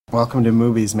Welcome to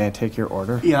Movies. May I take your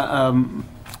order? Yeah,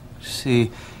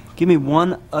 see. Give me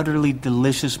one utterly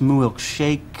delicious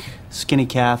milkshake, skinny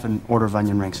calf, and order of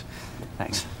onion rings.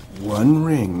 Thanks. One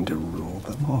ring to rule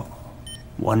them all.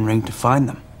 One ring to find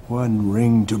them. One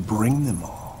ring to bring them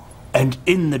all. And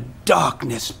in the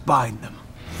darkness bind them.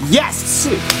 Yes!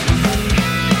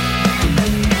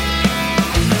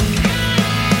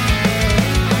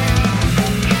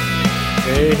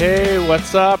 Hey,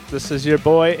 what's up? This is your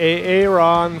boy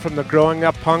Aaron from the Growing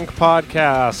Up Punk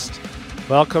podcast.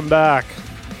 Welcome back.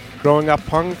 Growing Up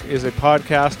Punk is a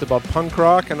podcast about punk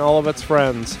rock and all of its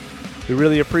friends. We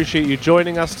really appreciate you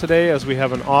joining us today as we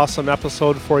have an awesome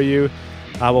episode for you.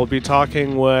 We'll be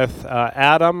talking with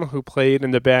Adam, who played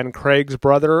in the band Craig's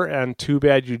Brother and Too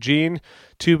Bad Eugene,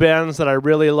 two bands that I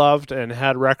really loved and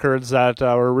had records that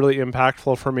were really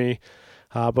impactful for me.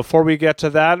 Before we get to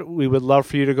that, we would love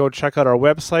for you to go check out our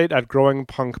website at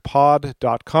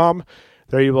growingpunkpod.com.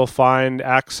 There you will find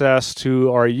access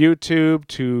to our YouTube,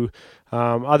 to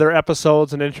other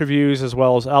episodes and interviews, as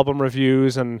well as album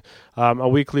reviews and a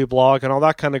weekly blog and all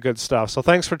that kind of good stuff. So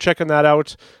thanks for checking that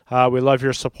out. We love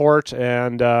your support,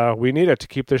 and we need it to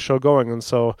keep this show going. And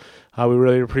so we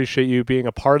really appreciate you being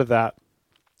a part of that.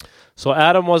 So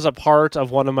Adam was a part of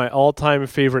one of my all-time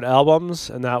favorite albums,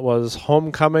 and that was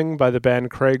Homecoming by the band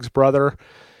Craig's Brother.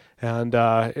 And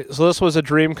so this was a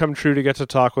dream come true to get to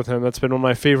talk with him. That's been one of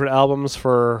my favorite albums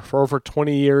for over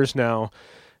 20 years now.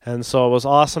 And so it was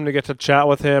awesome to get to chat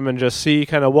with him and just see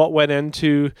kind of what went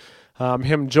into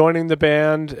him joining the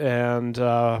band and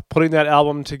putting that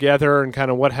album together and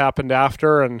kind of what happened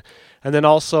after. And then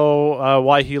also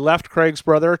why he left Craig's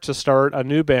Brother to start a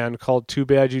new band called Too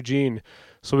Bad Eugene.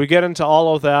 So we get into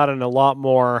all of that and a lot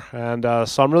more, and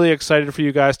so I'm really excited for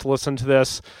you guys to listen to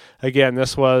this. Again,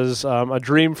 this was a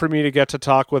dream for me to get to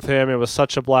talk with him. It was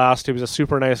such a blast. He was a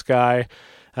super nice guy,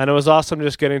 and it was awesome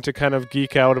just getting to kind of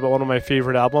geek out about one of my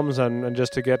favorite albums and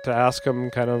just to get to ask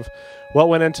him kind of what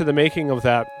went into the making of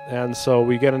that. And so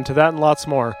we get into that and lots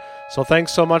more. So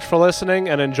thanks so much for listening,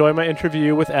 and enjoy my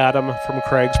interview with Adam from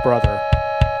Craig's Brother.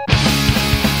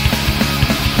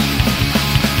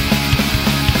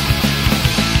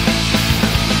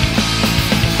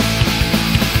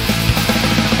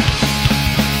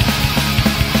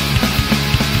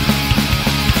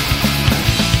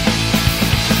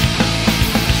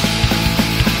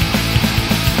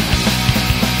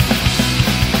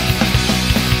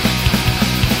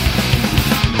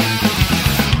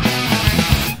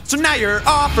 You're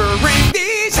offering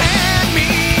these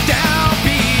hand-me-down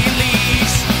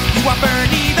beliefs. You offer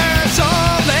neither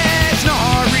solace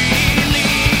nor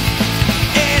relief.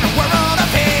 In a world of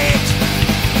hate,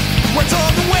 we're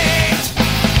told to wait.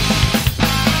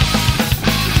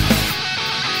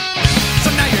 So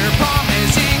now you're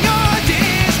promising your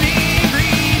Disney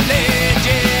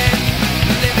religion,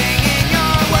 living in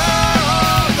your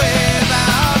world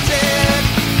without it.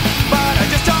 But I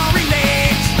just don't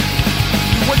relate.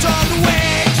 We're told to wait.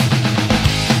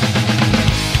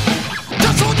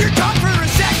 Just hold your tongue for a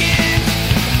second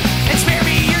and spare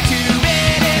me your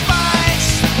two-bit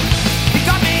advice. You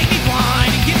can't make me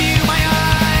blind and give you my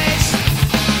eyes.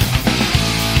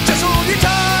 Just hold your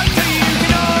tongue till you can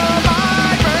know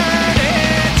my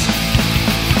verdict.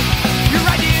 Your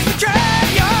right is to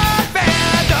tread your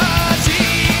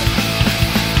fantasy.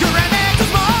 Your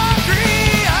elemental's mock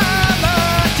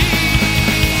reality.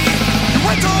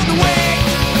 We're told to wait.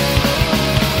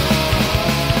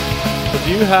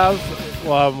 Do you have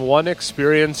one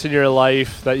experience in your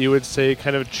life that you would say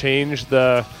kind of changed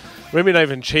maybe not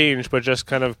even changed, but just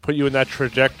kind of put you in that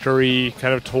trajectory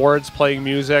kind of towards playing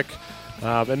music,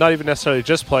 and not even necessarily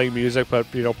just playing music, but,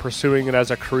 you know, pursuing it as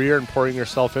a career and pouring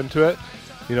yourself into it,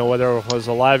 you know, whether it was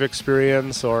a live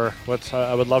experience or what?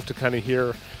 I would love to kind of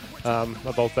hear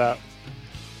about that.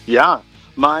 Yeah,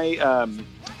 my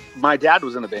dad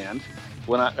was in a band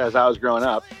as I was growing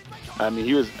up. I mean,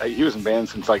 he was in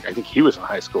bands since, like, I think he was in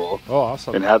high school. Oh,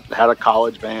 awesome! And had a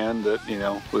college band that, you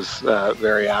know, was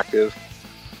very active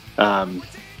on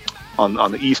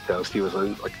the East Coast. He was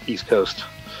in, like, East Coast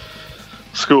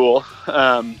school.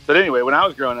 But anyway, when I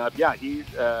was growing up, yeah, he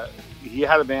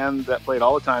had a band that played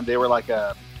all the time. They were like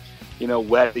a, you know,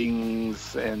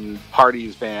 weddings and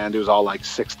parties band. It was all like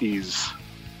 60s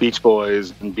Beach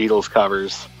Boys and Beatles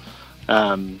covers.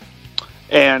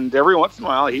 And every once in a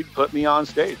while, he'd put me on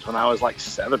stage when I was like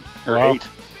 7 or 8.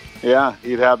 Yeah,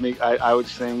 he'd have me. I would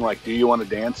sing like "Do You Want to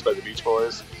Dance" by the Beach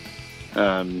Boys,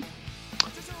 yeah.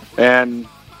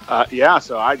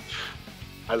 So I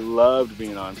loved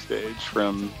being on stage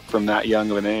from that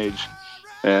young of an age,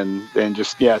 and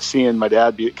just seeing my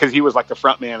dad because he was like the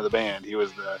front man of the band. He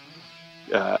was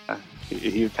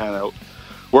he kind of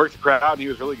worked the crowd, and he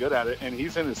was really good at it. And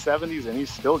he's in his 70s, and he's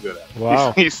still good at it.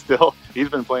 Wow. He's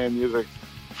been playing music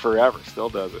forever, still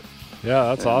does it. Yeah,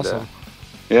 that's awesome.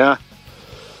 Yeah.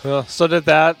 So how did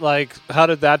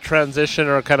that transition,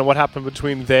 or kind of what happened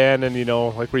between then and,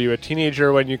 were you a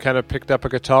teenager when you kind of picked up a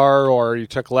guitar, or you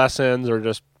took lessons, or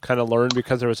just kind of learned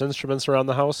because there was instruments around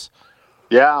the house?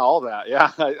 Yeah, all that.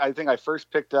 Yeah, I think I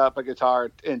first picked up a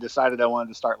guitar and decided I wanted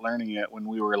to start learning it when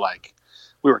we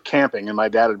were camping, and my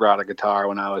dad had brought a guitar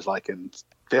when I was like in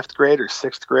 5th grade or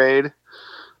 6th grade.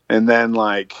 And then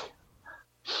I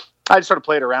just sort of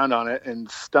played around on it and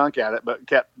stunk at it, but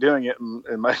kept doing it.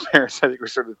 And my parents, I think, were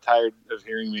sort of tired of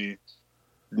hearing me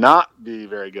not be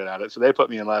very good at it. So they put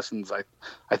me in lessons,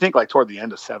 I think toward the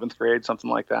end of 7th grade, something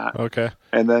like that. Okay.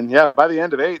 And then, by the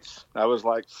end of 8th, I was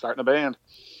starting a band.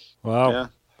 Wow. Yeah.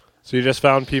 So you just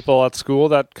found people at school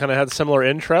that kind of had similar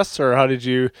interests, or how did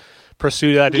you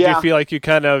pursue that? Did you feel like you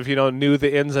kind of, knew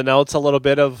the ins and outs a little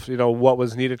bit of, what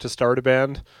was needed to start a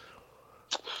band?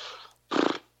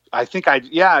 I think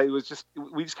it was just,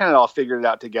 we just kind of all figured it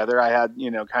out together. I had,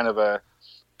 kind of a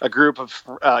group of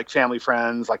family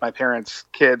friends, like my parents'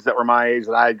 kids that were my age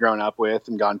that I had grown up with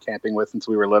and gone camping with since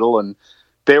we were little. And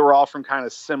they were all from kind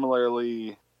of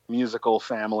similarly musical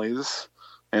families.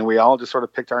 And we all just sort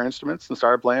of picked our instruments and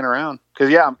started playing around.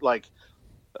 Because,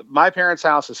 my parents'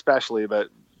 house especially, but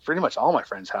pretty much all my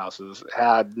friends' houses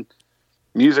had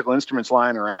musical instruments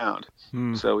lying around.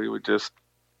 So we would just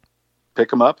pick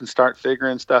them up and start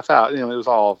figuring stuff out. It was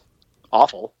all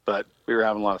awful, but we were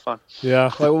having a lot of fun. Yeah.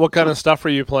 What kind of stuff were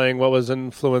you playing? What was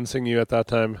influencing you at that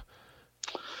time?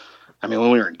 I mean,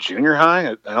 when we were in junior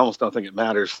high, I almost don't think it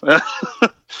matters. Would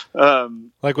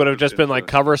have just been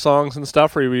cover songs and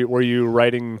stuff, or were you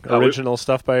writing original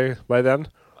stuff by then?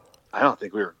 I don't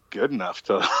think we were good enough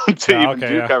to even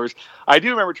do covers. I do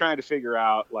remember trying to figure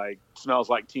out "Smells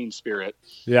Like Teen Spirit."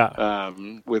 Yeah.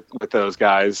 With those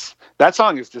guys, that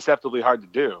song is deceptively hard to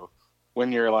do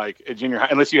when you're a junior high,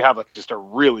 unless you have just a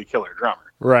really killer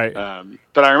drummer. Right.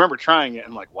 But I remember trying it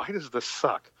and why does this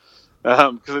suck?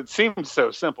 Because it seems so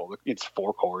simple. It's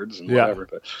 4 chords and whatever.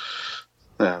 But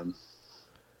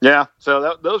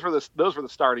so those were the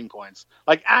starting points.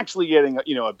 Actually getting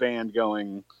a band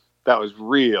going that was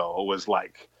real was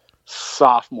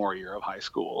sophomore year of high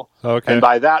school. Okay. And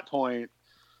by that point,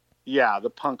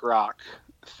 the punk rock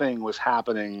thing was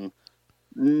happening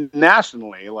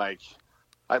nationally.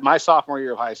 My sophomore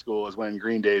year of high school is when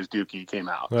Green Day's Dookie came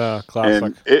out. Classic.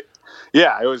 And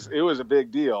it was a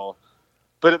big deal.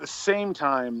 But at the same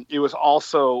time, it was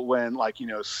also when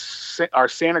our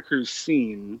Santa Cruz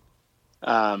scene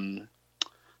had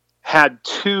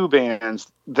 2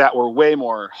 bands that were way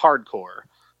more hardcore.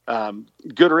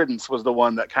 Good Riddance was the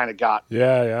one that kind of got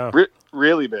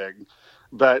really big.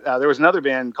 But there was another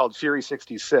band called Fury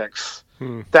 66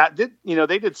 that did,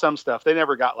 they did some stuff. They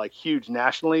never got huge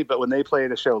nationally, but when they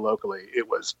played a show locally, it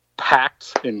was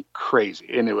packed and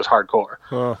crazy, and it was hardcore.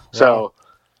 Oh, wow. So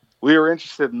we were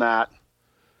interested in that.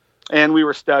 And we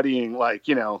were studying,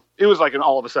 it was an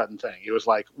all of a sudden thing. It was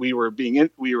we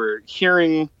were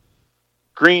hearing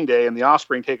Green Day and the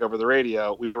Offspring take over the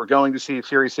radio. We were going to see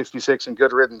Fury 66 and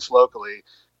Good Riddance locally.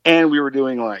 And we were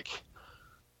doing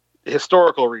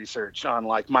historical research on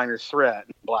Minor Threat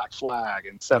and Black Flag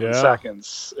and 7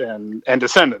 Seconds and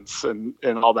Descendants and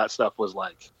all that stuff was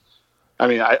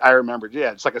I remember,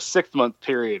 it's a 6-month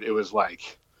period. It was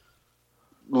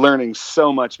learning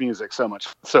so much music,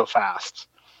 so fast.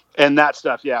 And that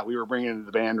stuff, we were bringing it into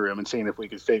the band room and seeing if we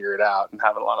could figure it out and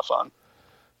having a lot of fun.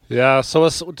 Yeah, so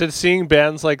did seeing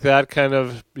bands like that kind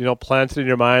of, planted in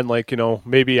your mind,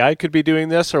 maybe I could be doing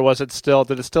this, or did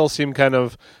it still seem kind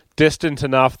of distant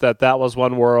enough that was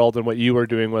one world and what you were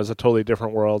doing was a totally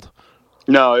different world?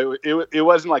 No, it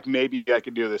wasn't maybe I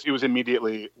could do this. It was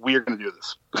immediately, we are going to do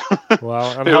this.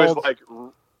 Wow. And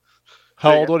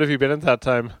how old would have you been at that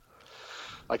time?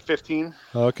 15.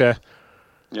 Okay.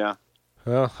 Yeah.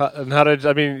 Well, and how did,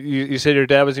 you said your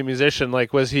dad was a musician,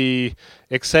 was he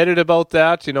excited about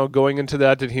that, going into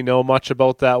that? Did he know much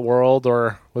about that world,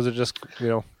 or was it just,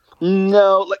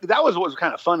 No, that was what was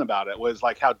kind of fun about it, was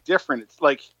how different it's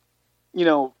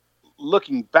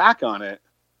looking back on it,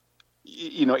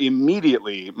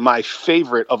 immediately my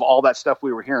favorite of all that stuff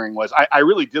we were hearing was, I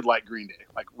really did like Green Day,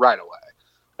 right away.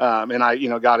 And I,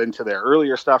 got into their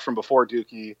earlier stuff from before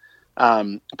Dookie.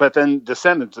 But then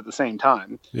Descendants at the same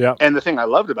time. Yeah. And the thing I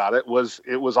loved about it was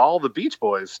all the Beach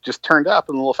Boys just turned up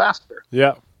and a little faster.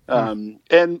 Yeah.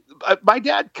 And my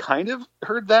dad kind of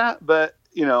heard that, but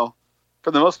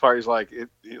for the most part, he's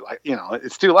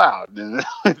it's too loud and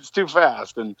it's too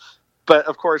fast. But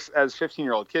of course, as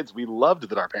 15-year-old kids, we loved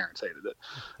that our parents hated it.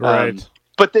 Right.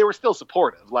 but they were still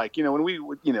supportive. Like, when we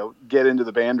would, get into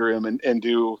the band room and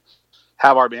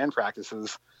have our band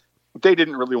practices, they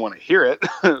didn't really want to hear it,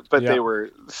 but they were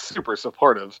super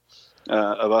supportive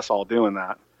of us all doing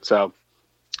that. So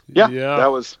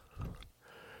that was.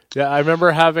 Yeah, I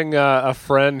remember having a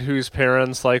friend whose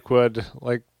parents would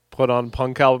put on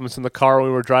punk albums in the car when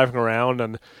we were driving around,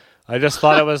 and I just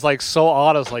thought it was so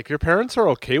odd. I was like, your parents are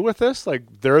okay with this?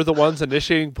 Like, they're the ones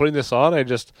initiating putting this on?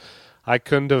 I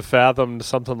couldn't have fathomed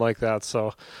something like that.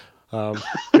 So, I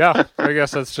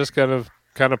guess that's just kind of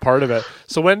part of it.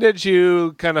 So when did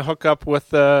you kind of hook up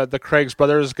with the Craig's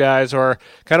Brothers guys, or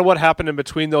kind of what happened in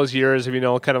between those years of,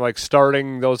 kind of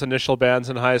starting those initial bands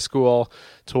in high school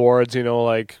towards,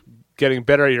 getting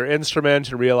better at your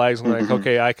instrument and realizing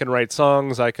okay, I can write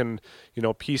songs, I can,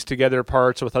 piece together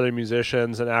parts with other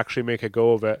musicians and actually make a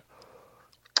go of it?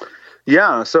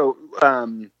 Yeah. So,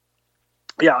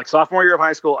 sophomore year of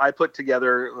high school, I put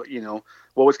together,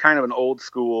 what was kind of an old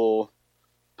school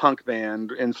punk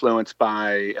band influenced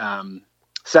by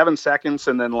 7 Seconds,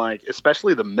 and then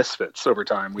especially the Misfits over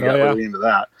time. We got really into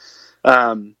that.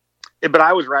 But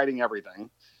I was writing everything.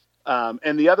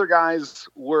 And the other guys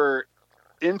were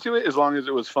into it as long as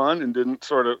it was fun and didn't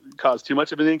sort of cause too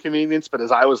much of an inconvenience. But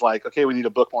as I was like, okay, we need to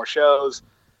book more shows.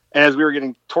 And as we were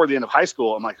getting toward the end of high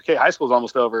school, I'm like, okay, high school's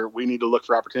almost over. We need to look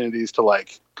for opportunities to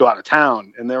go out of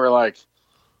town. And they were like,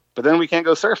 but then we can't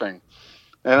go surfing.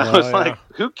 And I was like,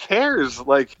 who cares?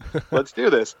 Let's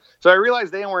do this. So I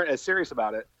realized they weren't as serious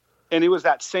about it. And it was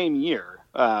that same year.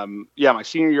 My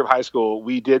senior year of high school,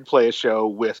 we did play a show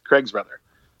with Craig's Brother.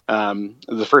 It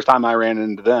was the first time I ran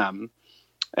into them.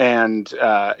 And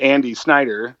Andy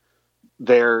Snyder,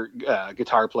 their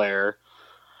guitar player,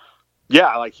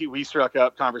 we struck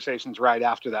up conversations right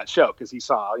after that show because he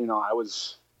saw, I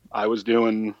was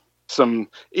doing some.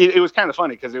 It was kind of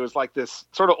funny because it was like this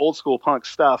sort of old school punk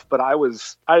stuff, but I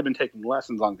had been taking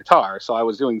lessons on guitar, so I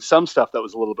was doing some stuff that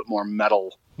was a little bit more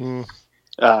metal,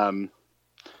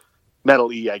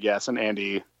 metal-y, I guess. And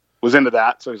Andy was into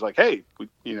that, so he's like, "Hey,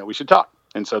 we should talk."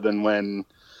 And so then when,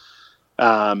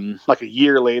 a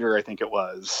year later, I think it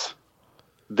was,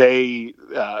 their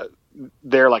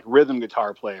rhythm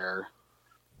guitar player,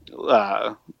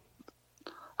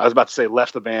 I was about to say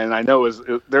left the band. I know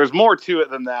there's more to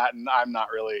it than that, and I'm not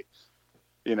really,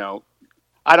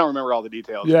 I don't remember all the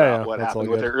details about what happened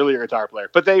with their earlier guitar player.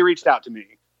 But they reached out to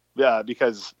me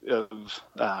because of,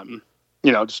 I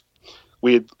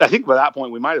think by that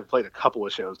point we might have played a couple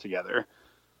of shows together,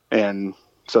 and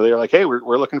so they were like, "Hey,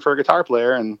 we're looking for a guitar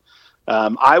player," and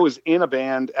I was in a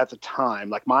band at the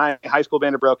time. My high school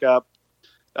band had broke up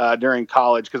during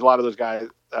college because a lot of those guys,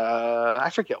 I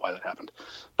forget why that happened,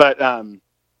 but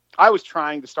I was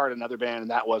trying to start another band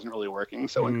and that wasn't really working.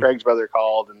 So when Craig's Brother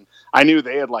called, and I knew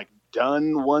they had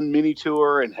done one mini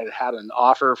tour and had an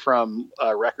offer from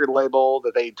a record label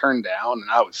that they turned down, and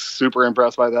I was super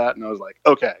impressed by that. And I was like,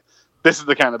 okay, this is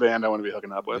the kind of band I want to be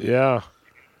hooking up with. Yeah.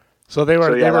 So they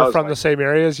were from the same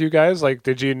area as you guys?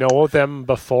 Did you know them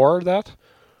before that?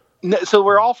 No, so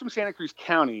we're all from Santa Cruz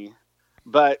County,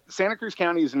 but Santa Cruz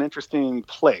County is an interesting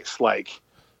place.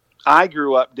 I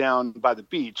grew up down by the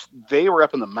beach. They were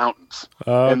up in the mountains.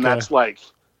 Okay. And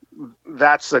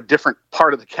that's a different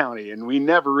part of the county. And we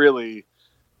never really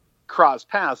crossed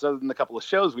paths other than the couple of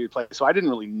shows we would play. So I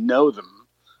didn't really know them.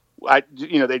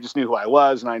 They just knew who I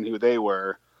was and I knew who they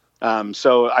were. I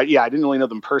didn't really know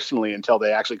them personally until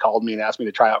they actually called me and asked me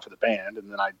to try out for the band.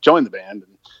 And then I joined the band.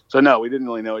 And so no, we didn't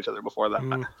really know each other before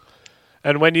that.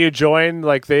 And when you joined,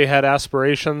 they had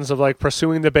aspirations of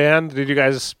pursuing the band. Did you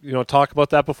guys, talk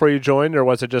about that before you joined, or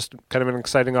was it just kind of an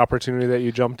exciting opportunity that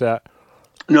you jumped at?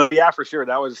 No, yeah, for sure.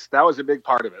 That was a big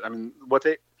part of it. I mean, what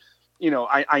they,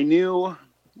 I knew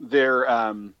their,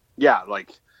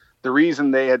 the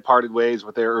reason they had parted ways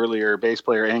with their earlier bass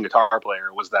player and guitar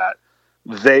player was that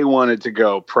they wanted to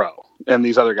go pro, and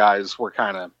these other guys were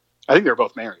I think they were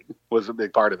both married, was a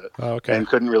big part of it. Oh, okay. And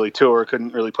couldn't really tour,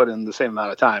 couldn't really put in the same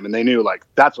amount of time. And they knew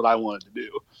that's what I wanted to do.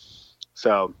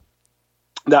 So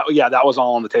that was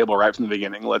all on the table right from the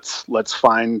beginning. Let's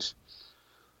try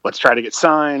to get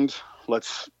signed.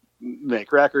 Let's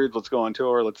make records. Let's go on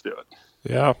tour. Let's do it.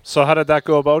 Yeah. So how did that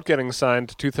go about getting signed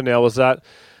to Tooth and Nail? Was that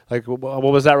what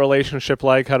was that relationship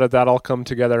like? How did that all come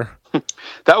together?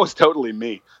 That was totally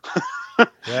me.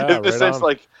 Yeah, in the sense,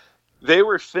 they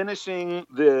were finishing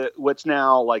what's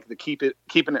now the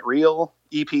Keeping It Real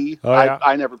EP. Oh, yeah.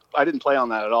 I didn't play on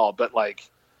that at all, but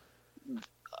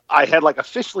I had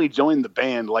officially joined the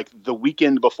band the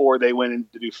weekend before they went in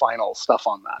to do final stuff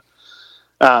on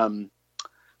that.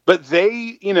 But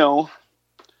they,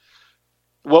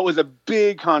 what was a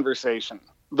big conversation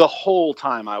the whole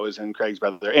time I was in Craig's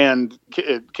Brother, and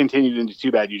it continued into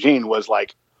Too Bad Eugene, was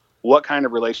like what kind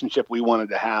of relationship we wanted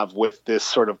to have with this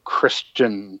sort of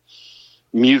Christian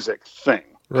music thing,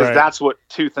 because Right. that's what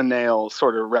Tooth and Nail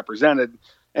sort of represented.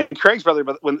 And Craig's Brother,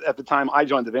 but when at the time I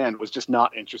joined the band, was just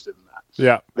not interested in that.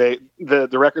 Yeah.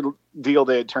 The record deal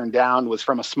they had turned down was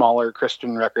from a smaller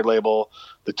Christian record label.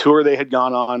 The tour they had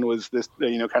gone on was this,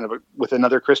 kind of with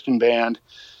another Christian band,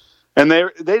 and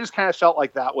they just kind of felt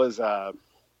like that was the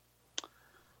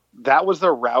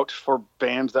route for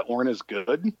bands that weren't as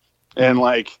good and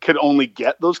like could only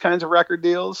get those kinds of record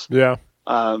deals. Yeah.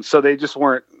 So they just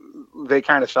weren't. They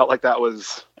kind of felt like that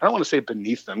was, I don't want to say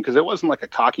beneath them, because it wasn't like a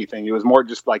cocky thing. It was more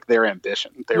just like their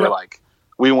ambition. They were like,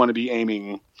 we want to be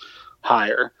aiming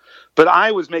higher. But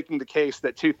I was making the case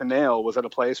that Tooth and Nail was at a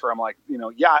place where I'm like,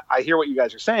 yeah, I hear what you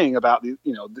guys are saying about the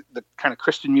kind of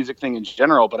Christian music thing in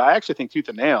general, but I actually think Tooth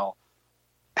and Nail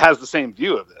has the same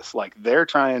view of this. Like they're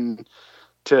trying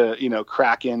to,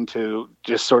 crack into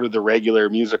just sort of the regular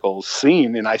musical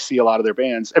scene. And I see a lot of their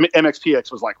bands. I mean,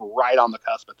 MXPX was like right on the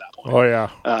cusp at that point. Oh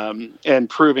yeah. And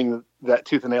proving that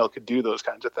Tooth and Nail could do those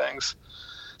kinds of things.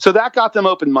 So that got them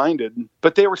open-minded,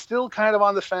 but they were still kind of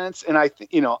on the fence. And I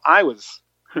think, I was,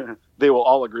 they will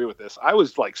all agree with this. I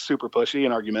was like super pushy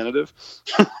and argumentative.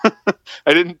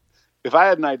 If I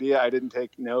had an idea, I didn't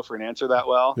take no for an answer that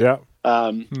well. Yeah.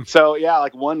 So yeah,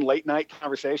 like one late night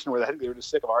conversation where I think they were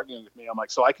just sick of arguing with me. I'm like,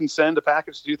 so I can send a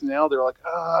package to Tooth and Nail? They were like,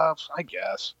 I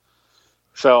guess.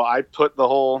 So I put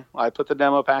the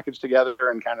demo package together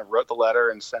and kind of wrote the letter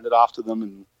and sent it off to them.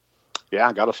 And yeah,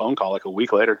 I got a phone call like a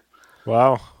week later.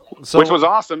 Wow. So, which was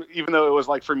awesome, even though it was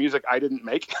like for music I didn't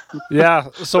make. Yeah.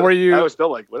 So were you, I was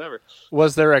still like, whatever.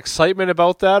 Was there excitement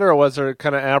about that, or was there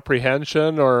kind of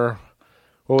apprehension, or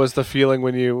what was the feeling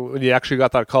when you actually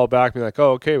got that call back, being like,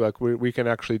 oh, okay, like we can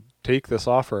actually take this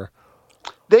offer?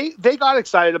 They got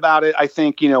excited about it. I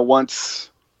think, once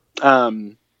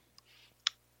so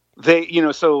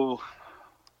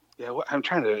yeah, I'm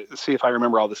trying to see if I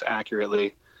remember all this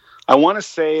accurately. I want to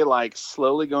say like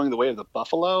Slowly Going the Way of the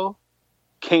Buffalo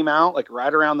came out like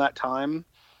right around that time.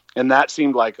 And that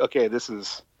seemed like, okay, this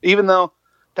is, even though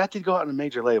that did go out on a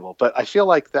major label, but I feel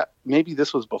like that maybe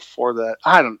this was before that.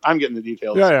 I'm getting the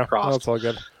details crossed. No, that's all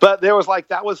good. But there was like,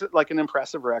 that was like an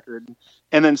impressive record.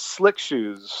 And then Slick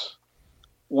Shoes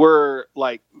were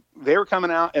like, they were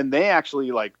coming out, and they actually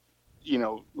like,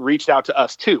 reached out to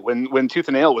us too. When Tooth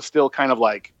and Nail was still kind of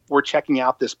like, we're checking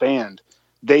out this band.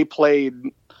 They played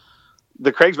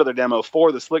the Craig's Brother demo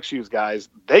for the Slick Shoes guys.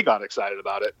 They got excited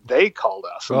about it. They called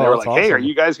us and they were like, hey, awesome. Are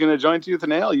you guys going to join Tooth and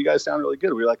Nail? You guys sound really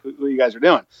good. We were like, what you guys are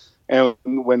doing? And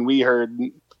when we heard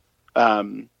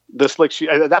the Slick Shoes,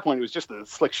 at that point, it was just the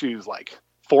Slick Shoes, like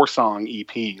 4-song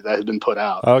EP that had been put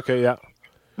out. Okay. Yeah.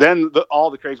 Then all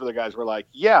the Craig's Brother guys were like,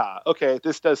 yeah, okay,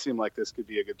 this does seem like this could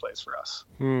be a good place for us.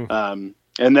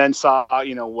 And then saw,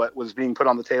 what was being put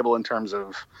on the table in terms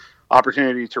of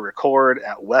opportunity to record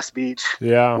at West Beach,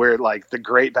 where like the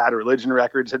Great Bad Religion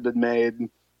records had been made.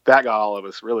 That got all of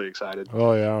us really excited.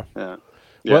 Oh yeah. Yeah.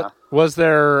 What, was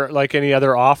there like any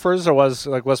other offers, or was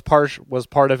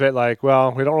part of it like,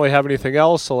 well, we don't really have anything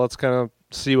else, so let's kind of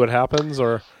see what happens?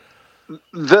 Or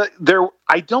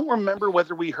I don't remember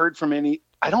whether we heard from any.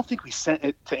 I don't think we sent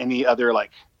it to any other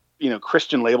like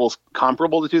Christian labels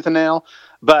comparable to Tooth and Nail.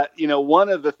 But, one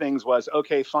of the things was,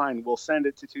 okay, fine, we'll send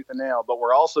it to Tooth and Nail, but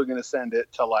we're also going to send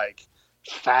it to like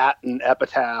Fat and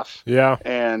Epitaph. Yeah.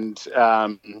 And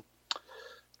I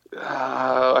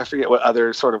forget what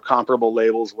other sort of comparable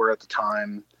labels were at the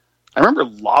time. I remember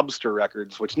Lobster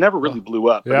Records, which never really blew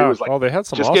up. But it was like, they had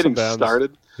some just awesome getting bands.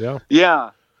 started. Yeah. Yeah.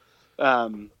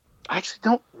 I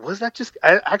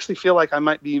actually feel like I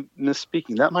might be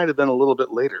misspeaking. That might have been a little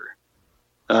bit later.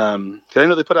 'Cause I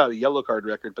know they put out a Yellow Card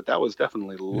record, but that was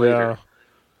definitely later. Yeah.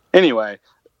 Anyway,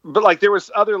 but like there was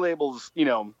other labels,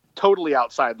 totally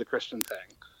outside the Christian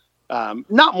thing.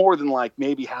 Not more than like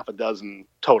maybe half a dozen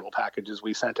total packages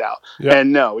we sent out. Yeah.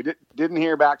 And no, we didn't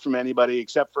hear back from anybody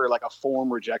except for like a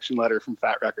form rejection letter from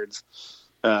Fat Records.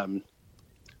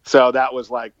 So that was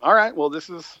like, all right, well, this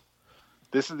is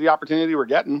the opportunity we're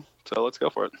getting. So let's go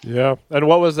for it. Yeah. And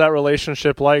what was that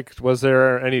relationship like? Was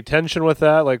there any tension with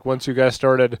that? Like once you guys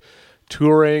started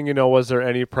touring, was there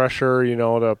any pressure,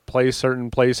 to play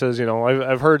certain places?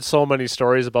 I've heard so many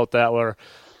stories about that where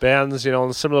bands, in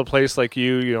a similar place like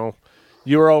you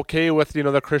were okay with,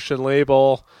 the Christian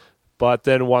label, but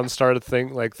then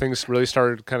things really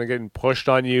started kind of getting pushed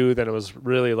on you. Then it was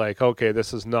really like, okay,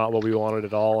 this is not what we wanted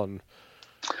at all. And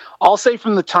I'll say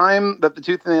from the time that the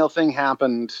Tooth and Nail thing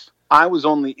happened, I was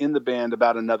only in the band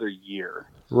about another year.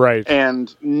 Right.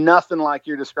 And nothing like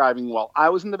you're describing while I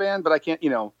was in the band, but I can't,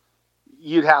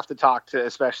 you'd have to talk to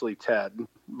especially Ted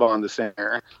Vaughn, the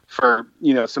singer, for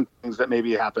some things that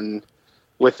maybe happened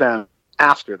with them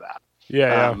after that.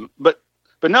 Yeah. But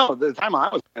no, the time I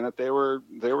was in it, they were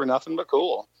nothing but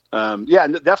cool.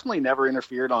 Definitely never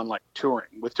interfered on like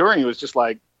touring. With touring, it was just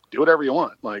like, do whatever you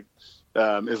want. Like,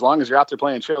 as long as you're out there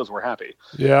playing shows, we're happy.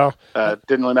 Yeah.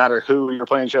 Didn't really matter who you're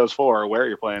playing shows for or where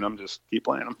you're playing them, just keep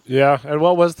playing them. Yeah. And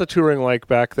what was the touring like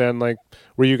back then? Like,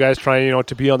 were you guys trying,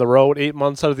 to be on the road 8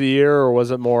 months out of the year, or was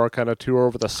it more kind of tour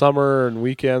over the summer and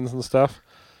weekends and stuff?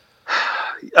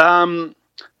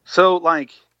 So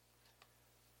like,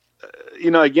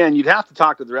 again, you'd have to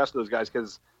talk to the rest of those guys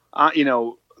because,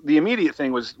 the immediate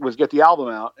thing was get the album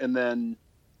out, and then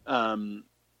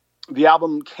the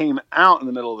album came out in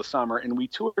the middle of the summer, and we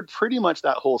toured pretty much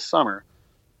that whole summer.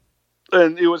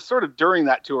 And it was sort of during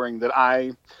that touring that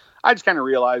I just kind of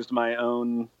realized my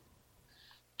own,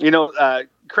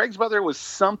 Craig's Brother was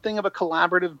something of a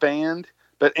collaborative band,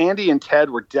 but Andy and Ted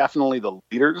were definitely the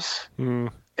leaders.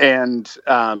 And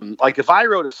like if I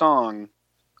wrote a song,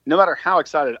 no matter how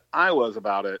excited I was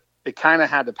about it, it kind of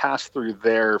had to pass through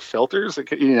their filters.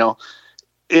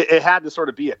 It had to sort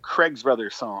of be a Craig's Brother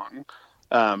song,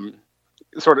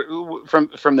 sort of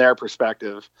from their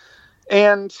perspective.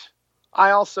 And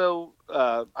I also,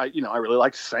 I really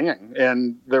liked singing,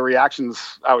 and the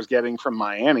reactions I was getting from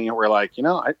Miami were like,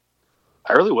 I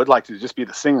really would like to just be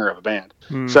the singer of a band.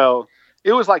 So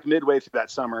it was like midway through that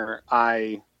summer,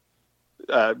 I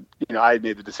had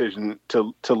made the decision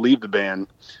to leave the band.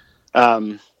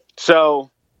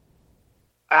 So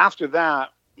after that,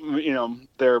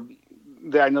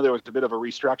 I know there was a bit of a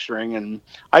restructuring, and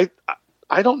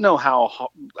I don't know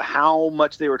how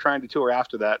much they were trying to tour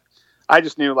after that. I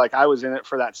just knew like I was in it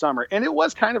for that summer, and it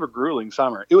was kind of a grueling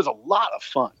summer. It was a lot of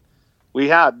fun. We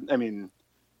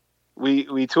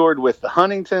toured with the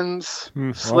Huntingtons,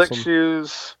 Slick awesome.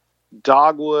 Shoes,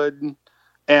 Dogwood,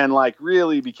 and like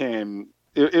really became.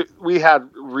 We had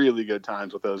really good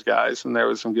times with those guys, and there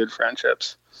was some good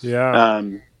friendships. Yeah.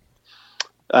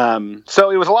 So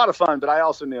it was a lot of fun, but I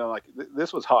also knew like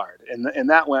this was hard, and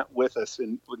that went with us.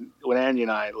 And when Andy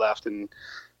and I left and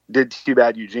did Too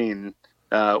Bad Eugene,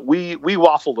 we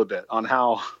waffled a bit on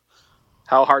how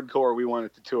hardcore we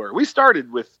wanted to tour. We started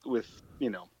with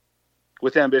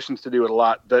ambitions to do it a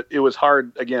lot, but it was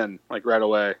hard again, like right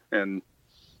away. And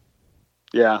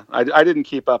yeah, I didn't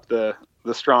keep up the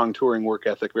strong touring work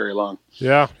ethic very long.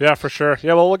 Yeah, for sure.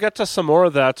 Yeah, well, we'll get to some more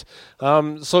of that.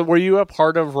 So were you a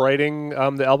part of writing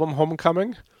the album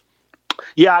Homecoming?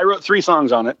 Yeah, I wrote 3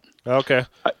 songs on it. Okay.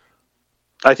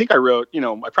 I think I wrote,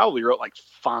 I probably wrote like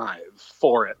 5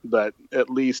 for it, but at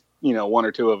least, 1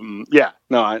 or 2 of them. Yeah,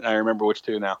 no, I remember which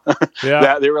 2 now.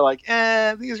 Yeah. They were like,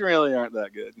 these really aren't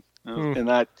that good. And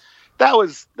that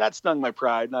stung my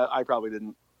pride. I probably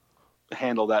didn't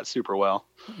handle that super well.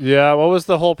 Yeah, what was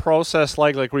the whole process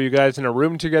like? Like, were you guys in a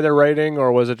room together writing,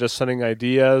 or was it just sending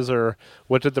ideas, or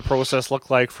what did the process look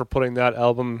like for putting that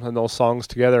album and those songs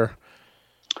together?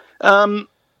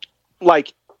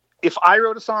 Like, if I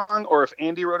wrote a song or if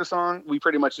Andy wrote a song, we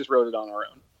pretty much just wrote it on our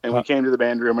own. And we came to the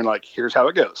band room and like, here's how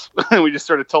it goes. And we just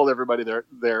sort of told everybody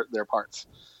their parts.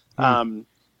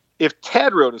 If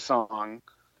Ted wrote a song,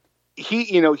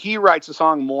 he writes a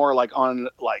song more like on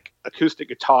like acoustic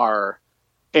guitar,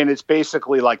 and it's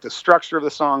basically like the structure of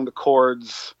the song, the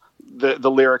chords, the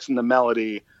lyrics and the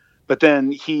melody. But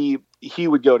then he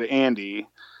would go to Andy,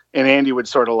 and Andy would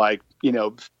sort of like,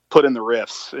 put in the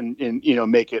riffs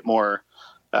and make it more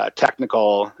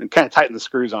technical and kind of tighten the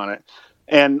screws on it.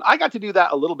 And I got to do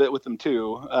that a little bit with them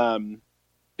too.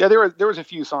 There was a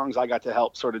few songs I got to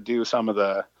help sort of do some of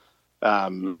the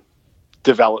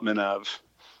development of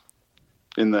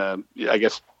in the, I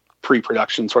guess,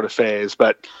 pre-production sort of phase.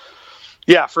 But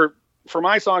yeah, for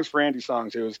my songs, for Andy's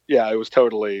songs, it was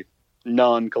totally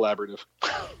non-collaborative.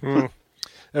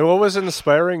 And what was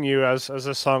inspiring you as a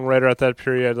songwriter at that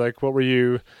period? Like, what were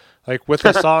you like with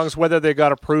the songs, whether they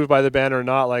got approved by the band or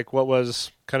not? Like, what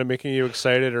was kind of making you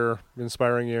excited or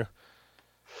inspiring you?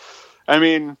 I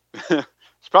mean,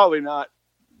 it's probably not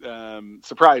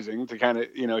surprising to kind of,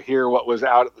 hear what was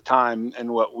out at the time and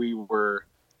what we were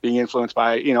being influenced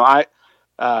by.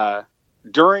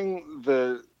 During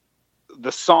the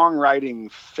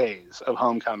songwriting phase of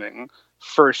Homecoming,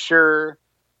 for sure,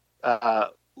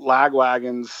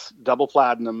 Lagwagon's Double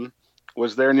Platinum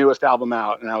was their newest album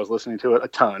out, and I was listening to it a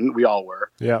ton. We all were.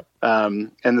 Yeah.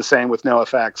 And the same with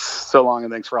NoFX, So Long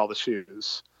and Thanks for All the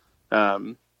Shoes.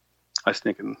 I was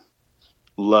thinking,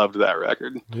 loved that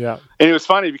record. Yeah. And it was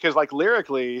funny because, like,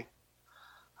 lyrically,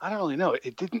 I don't really know.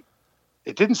 It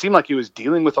didn't seem like he was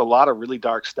dealing with a lot of really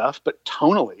dark stuff, but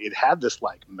tonally, it had this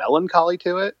like melancholy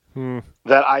to it.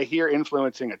 that I hear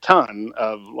influencing a ton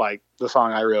of like the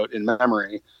song I wrote In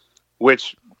Memory,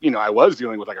 which, I was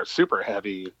dealing with like a super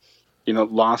heavy,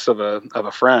 loss of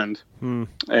a friend.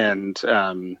 And,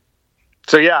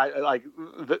 so yeah, like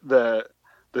the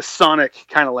sonic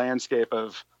kind of landscape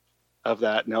of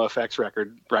that NoFX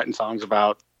record, writing songs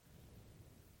about,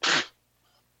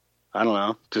 I don't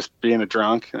know, just being a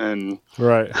drunk and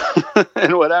right.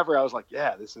 and whatever. I was like,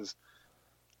 yeah, this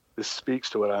speaks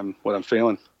to what I'm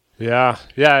feeling. Yeah.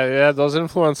 Those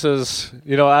influences,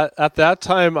 at that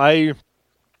time, I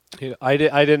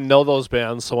didn't know those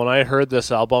bands. So when I heard this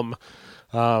album,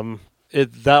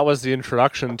 that was the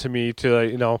introduction to me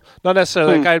to, not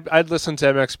necessarily like I'd listen to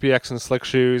MXPX and Slick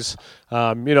Shoes,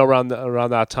 around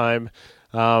that time.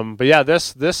 But yeah,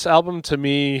 this album to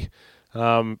me,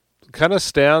 kind of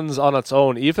stands on its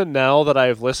own. Even now that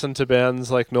I've listened to bands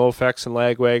like NoFX and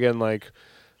Lagwagon, like,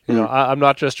 I'm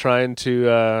not just trying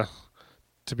to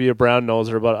be a brown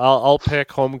noser, but I'll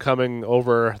pick Homecoming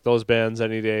over those bands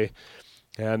any day.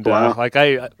 And wow.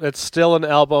 It's still an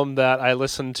album that I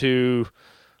listen to,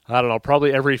 I don't know,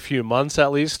 probably every few months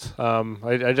at least.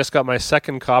 I just got my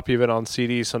second copy of it on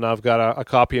CD, so now I've got a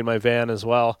copy in my van as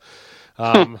well.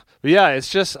 But yeah, it's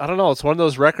just, I don't know, it's one of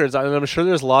those records, and I'm sure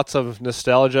there's lots of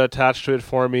nostalgia attached to it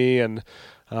for me, and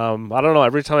I don't know,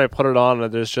 every time I put it on,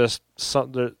 there's just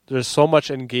there's so much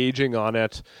engaging on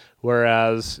it,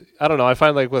 whereas, I don't know, I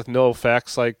find like with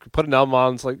NoFX, like put an album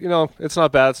on, it's like, it's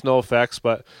not bad, it's NoFX,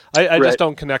 but I right. just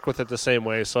don't connect with it the same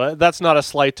way, so that's not a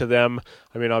slight to them.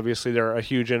 I mean, obviously they're a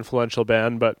huge influential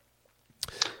band, but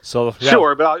so yeah.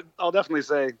 Sure, but I'll definitely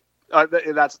say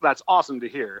that's awesome to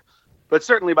hear. But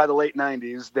certainly by the late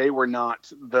 90s, they were not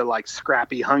the like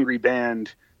scrappy, hungry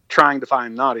band trying to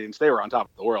find an audience. They were on top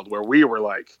of the world, where we were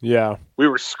like, we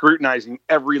were scrutinizing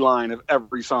every line of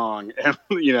every song and,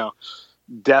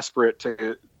 desperate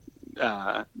to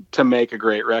make a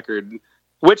great record,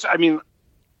 which, I mean,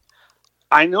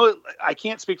 I know I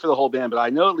can't speak for the whole band, but I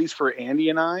know at least for Andy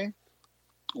and I,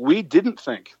 we didn't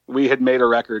think we had made a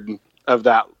record of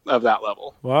that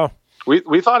level. Wow.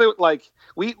 We thought it like,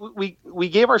 we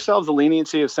gave ourselves the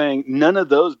leniency of saying none of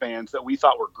those bands that we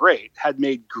thought were great had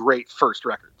made great first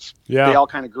records. Yeah. They all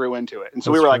kind of grew into it. And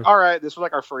so we were like, all right, this was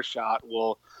like our first shot.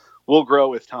 We'll grow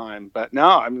with time. But no,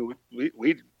 I mean,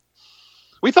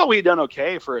 we thought we had done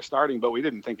okay for a starting, but we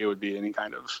didn't think it would be any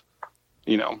kind of,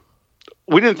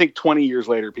 we didn't think 20 years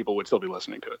later people would still be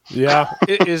listening to it. Yeah.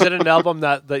 Is it an album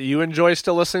that you enjoy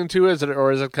still listening to? Is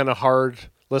it kind of hard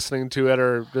listening to it,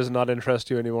 or does it not interest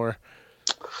you anymore?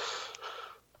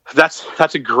 That's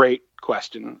a great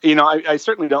question. I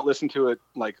certainly don't listen to it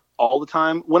like all the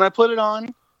time. When I put it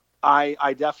on,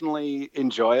 I definitely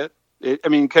enjoy it. I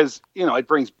mean, because, it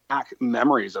brings back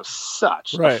memories of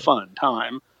such a fun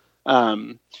time.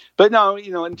 But no,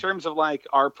 in terms of like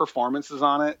our performances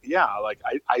on it, yeah, like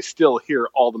I still hear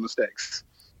all the mistakes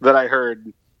that I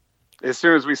heard. As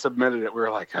soon as we submitted it, we were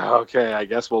like, oh, okay, I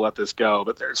guess we'll let this go.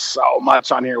 But there's so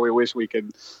much on here we wish we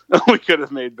could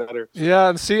have made better. Yeah,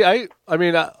 and see, I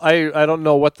mean, I don't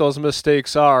know what those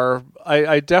mistakes are.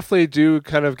 I definitely do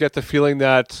kind of get the feeling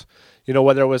that,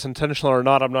 whether it was intentional or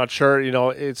not, I'm not sure.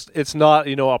 It's not,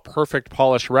 a perfect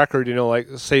polished record, like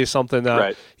say something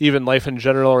that even Life in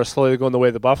General or Slowly Going the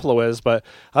Way the Buffalo is. But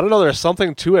I don't know, there's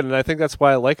something to it, and I think that's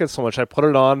why I like it so much. I put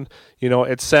it on,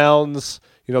 it sounds...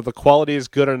 the quality is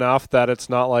good enough that it's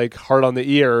not like hard on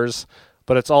the ears,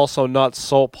 but it's also not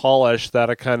so polished that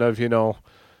it kind of, I don't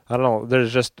know,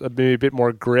 there's just maybe a bit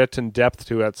more grit and depth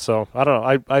to it. So I don't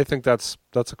know. I think that's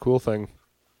a cool thing.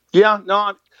 Yeah,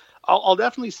 no, I'll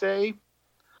definitely say,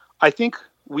 I think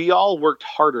we all worked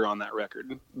harder on that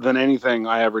record than anything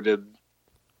I ever did,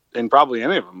 and probably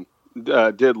any of them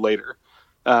did later.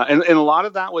 And a lot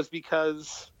of that was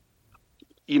because,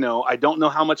 I don't know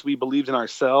how much we believed in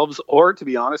ourselves, or to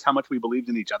be honest, how much we believed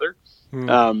in each other.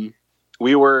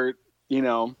 We were,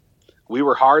 we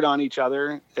were hard on each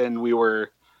other, and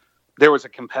there was a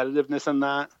competitiveness in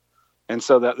that. And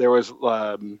so that there was,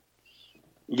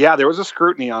 there was a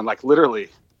scrutiny on like literally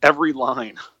every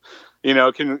line.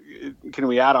 Can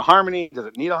we add a harmony? Does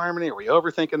it need a harmony? Are we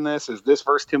overthinking this? Is this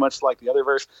verse too much like the other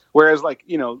verse? Whereas like,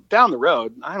 down the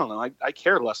road, I don't know, I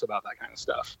cared less about that kind of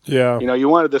stuff. Yeah. You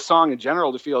wanted the song in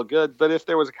general to feel good, but if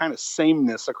there was a kind of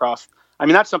sameness across, I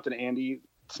mean, that's something Andy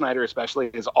Snyder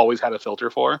especially has always had a filter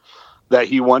for, that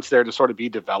he wants there to sort of be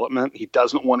development. He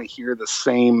doesn't want to hear the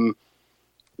same,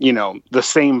 the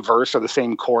same verse or the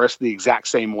same chorus the exact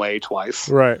same way twice.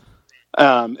 Right.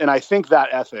 And I think that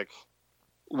ethic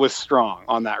was strong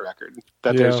on that record,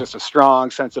 that there's just a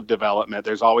strong sense of development.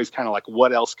 There's always kind of like,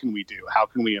 what else can we do? How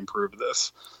can we improve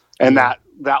this? And that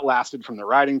lasted from the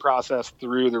writing process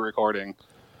through the recording.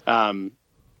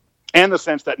 and the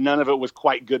sense that none of it was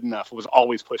quite good enough. It was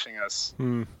always pushing us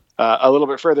a little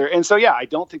bit further. And so, yeah, I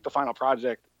don't think the final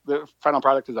product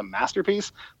is a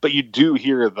masterpiece, but you do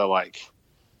hear the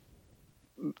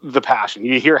passion.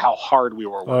 You hear how hard we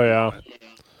were working. Oh yeah. on it.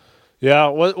 Yeah,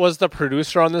 was the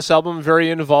producer on this album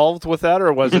very involved with that,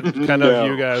 or was it kind of No.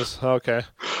 you guys? Okay.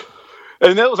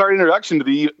 And that was our introduction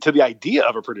to the idea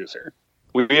of a producer.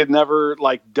 We had never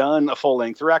done a full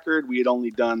length record. We had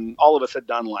only done, all of us had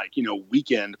done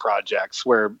weekend projects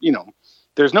where,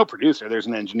 there's no producer, there's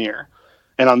an engineer.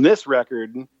 And on this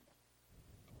record,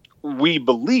 we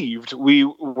believed we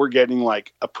were getting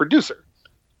a producer.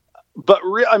 But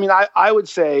I would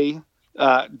say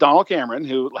Donald Cameron,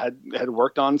 who had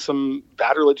worked on some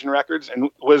Bad Religion records and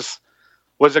was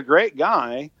a great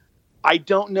guy. I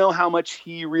don't know how much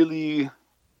he really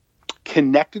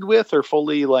connected with or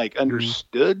fully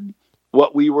understood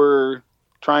what we were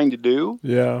trying to do.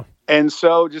 Yeah. And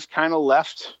so just kind of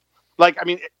left.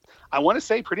 I want to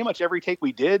say pretty much every take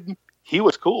we did, he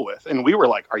was cool with. And we were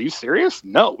like, are you serious?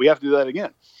 No, we have to do that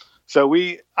again. So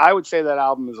I would say that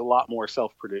album is a lot more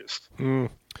self-produced.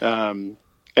 And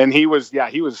he was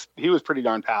pretty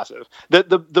darn passive.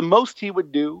 The most he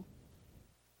would do,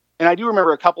 and I do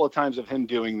remember a couple of times of him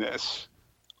doing this,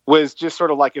 was just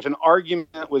sort of if an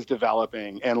argument was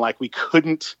developing and we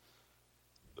couldn't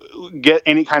get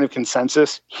any kind of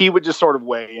consensus, he would just sort of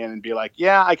weigh in and be like,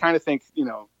 yeah, I kind of think,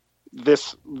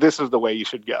 this is the way you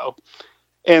should go.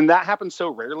 And that happened so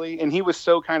rarely, and he was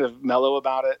so kind of mellow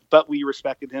about it, but we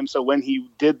respected him. So when he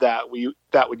did that,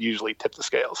 that would usually tip the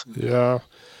scales. Yeah.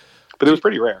 But it was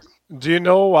pretty rare. Do you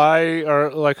know why,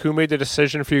 or who made the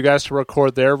decision for you guys to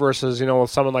record there versus, with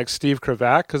someone like Steve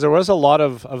Kravac? Because there was a lot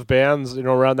of bands,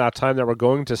 around that time that were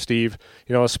going to Steve,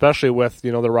 especially with,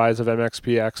 the rise of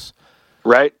MXPX.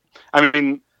 Right.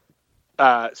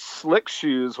 Slick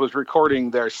Shoes was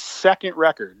recording their second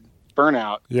record,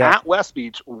 Burnout, at West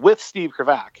Beach with Steve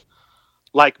Kravac,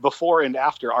 before and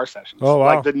after our sessions. Oh,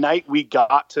 wow. The night we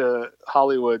got to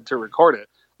Hollywood to record it,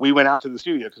 we went out to the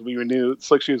studio because we knew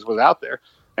Slick Shoes was out there.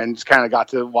 And just kind of got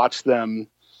to watch them.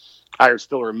 I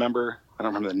don't remember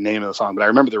the name of the song, but I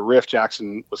remember the riff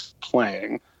Jackson was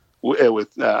playing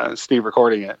with Steve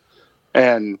recording it.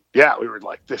 And yeah, we were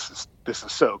like, this is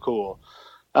so cool.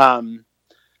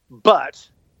 But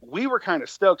we were kind of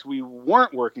stoked we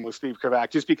weren't working with Steve Kravac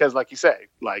just because, like you say,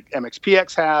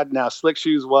 MXPX had, now Slick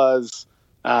Shoes was,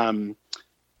 and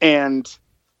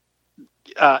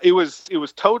it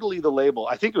was totally the label.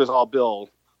 I think it was all Bill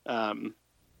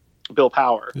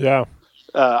Power. Yeah.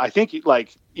 I think it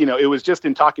was just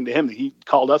in talking to him that he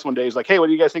called us one day. He's like, hey, what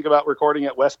do you guys think about recording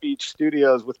at West Beach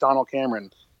Studios with Donald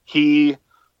Cameron? He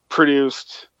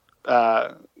produced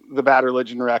the Bad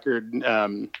Religion record.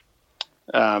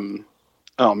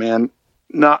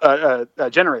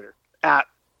 Generator at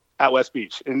West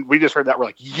Beach. And we just heard that. We're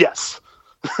like, yes.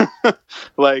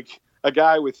 A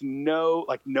guy with no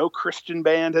Christian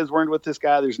band has worked with this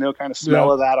guy. There's no kind of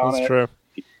smell of that on it. True.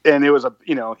 And it was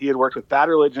he had worked with Bad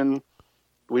Religion.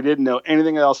 We didn't know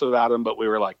anything else about him, but we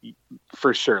were like,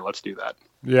 for sure, let's do that.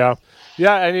 Yeah.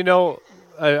 Yeah. And,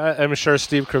 I'm sure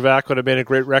Steve Kravac would have made a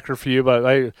great record for you, but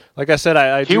I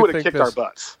he would have kicked our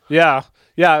butts. Yeah.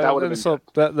 Yeah. That would have been so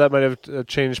that might have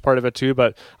changed part of it too,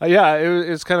 but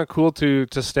it's kind of cool to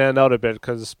stand out a bit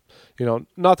because,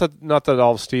 not that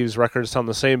all of Steve's records sound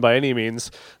the same by any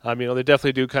means. They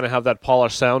definitely do kind of have that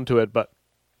polished sound to it, but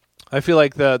I feel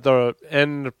like the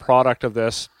end product of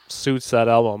this suits that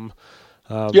album.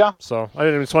 So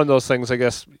it's one of those things. I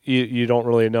guess you don't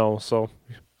really know, so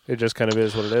it just kind of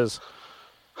is what it is.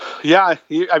 Yeah,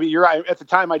 you're right. At the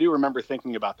time, I do remember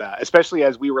thinking about that, especially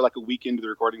as we were a week into the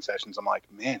recording sessions. I'm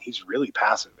like, man, he's really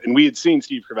passive. And we had seen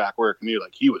Steve Kravac work, and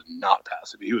he was not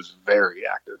passive. He was very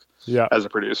active as a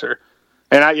producer.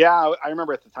 And I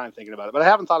remember at the time thinking about it, but I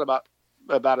haven't thought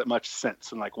about it much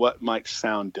since, and what might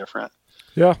sound different.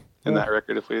 Yeah. In that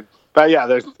record,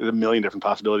 there's a million different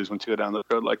possibilities when to go down the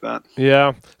road like that.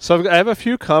 Yeah. So I have a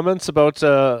few comments about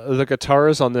the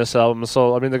guitars on this album.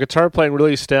 So, the guitar playing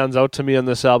really stands out to me on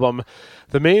this album.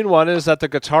 The main one is that the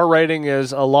guitar writing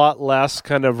is a lot less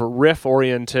kind of riff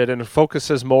oriented and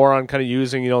focuses more on kind of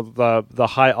using, the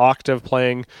high octave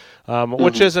playing,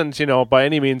 which isn't, by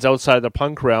any means outside the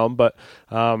punk realm. But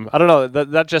I don't know,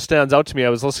 that just stands out to me.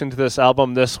 I was listening to this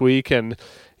album this week and,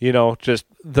 just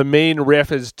the main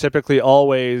riff is typically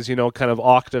always, kind of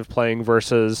octave playing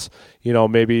versus,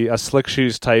 maybe a Slick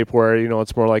Shoes type where,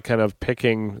 it's more like kind of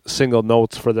picking single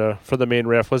notes for the main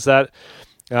riff. Was that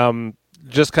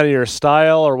just kind of your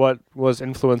style, or what was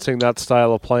influencing that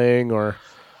style of playing? Or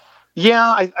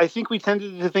yeah, I think we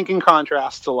tended to think in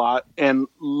contrasts a lot, and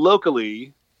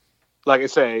locally like I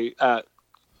say,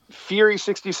 Fury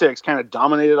 66 kind of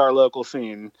dominated our local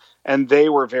scene, and they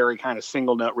were very kind of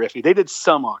single note riffy. They did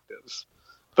some octaves,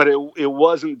 but it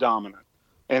wasn't dominant.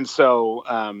 And so,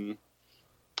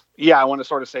 I want to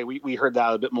sort of say we heard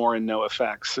that a bit more in No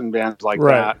Effects and bands like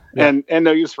that, and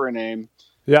No Use for a Name.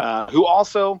 Yeah. Who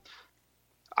also,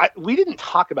 we didn't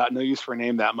talk about No Use for a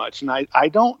Name that much, and I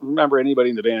don't remember anybody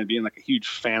in the band being like a huge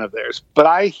fan of theirs, but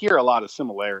I hear a lot of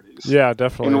similarities. Yeah,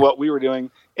 definitely. In what we were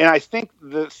doing. And I think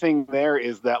the thing there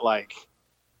is that like,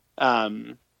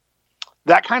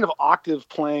 that kind of octave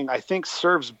playing, I think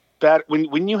serves better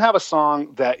when you have a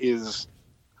song that is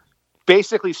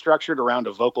basically structured around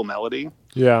a vocal melody.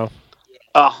 Yeah.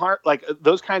 Like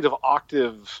those kinds of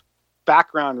octave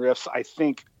background riffs, I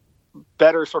think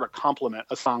better sort of complement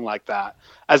a song like that,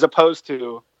 as opposed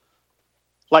to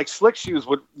like Slick Shoes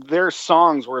their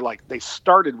songs were like, they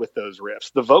started with those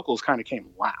riffs. The vocals kind of came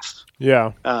last.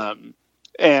 Yeah.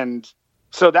 And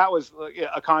so that was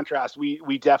a contrast.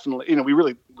 We definitely, we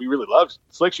really loved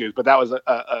Slick Shoes, but that was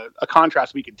a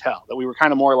contrast we could tell, that we were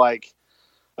kind of more like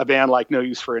a band like No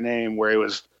Use for a Name, where it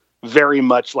was very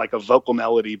much like a vocal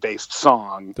melody based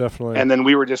song. Definitely. And then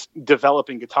we were just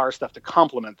developing guitar stuff to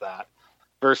complement that,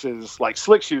 versus like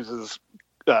Slick Shoes'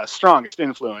 strongest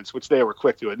influence, which they were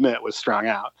quick to admit was Strung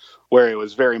Out, where it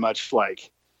was very much like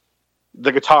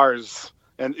the guitars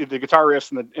and the guitar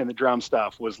riffs and the drum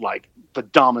stuff was like the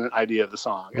dominant idea of the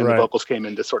song, and the vocals came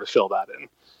in to sort of fill that in.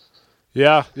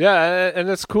 Yeah. Yeah. And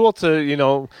it's cool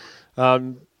to,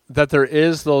 that there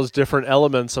is those different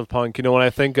elements of punk. When I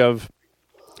think of,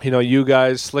 you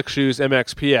guys, Slick Shoes,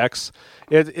 MXPX,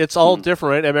 it's all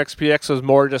different, right? MXPX was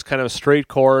more just kind of straight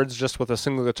chords, just with a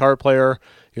single guitar player.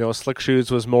 Slick Shoes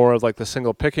was more of like the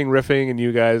single picking riffing, and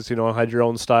you guys, had your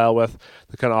own style with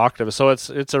the kind of octave. So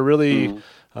it's a really,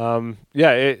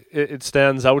 it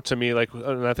stands out to me. Like,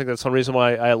 and I think that's one reason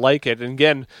why I like it. And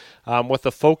again, with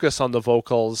the focus on the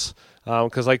vocals,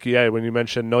 because when you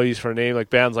mentioned No Use for a Name, like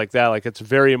bands like that, like it's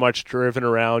very much driven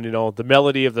around, the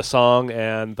melody of the song,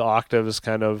 and the octaves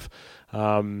kind of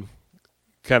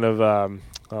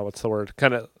what's the word?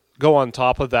 Kind of go on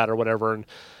top of that or whatever,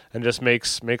 and just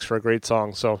makes for a great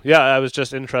song. So I was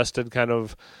just interested kind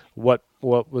of what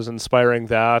was inspiring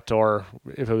that, or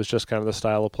if it was just kind of the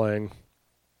style of playing.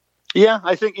 Yeah,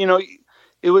 I think,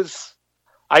 it was,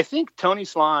 I think Tony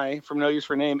Sly from No Use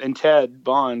for a Name and Ted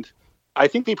Bond, I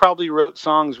think they probably wrote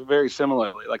songs very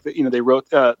similarly. Like, they wrote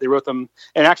them,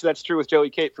 and actually that's true with Joey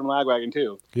Cape from Lagwagon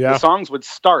too. Yeah. The songs would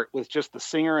start with just the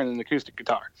singer and an acoustic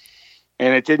guitar,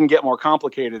 and it didn't get more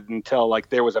complicated until like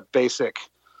there was a basic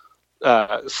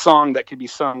song that could be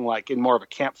sung like in more of a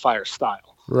campfire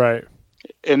style. Right.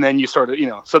 And then you sort of,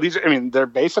 so these, they're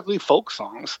basically folk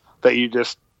songs that you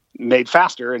just made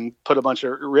faster and put a bunch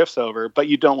of riffs over, but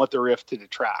you don't want the riff to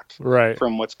detract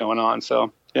from what's going on.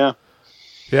 So, yeah.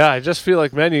 Yeah, I just feel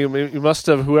like, man, you must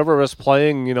have, whoever was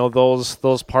playing,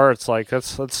 those parts, like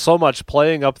that's so much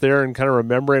playing up there and kind of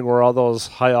remembering where all those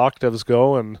high octaves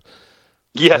go. And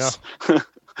yes, yeah.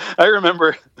 I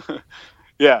remember.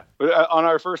 Yeah, on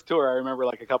our first tour, I remember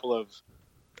like a couple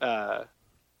of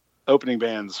opening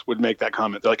bands would make that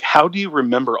comment. They're like, "How do you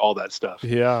remember all that stuff?"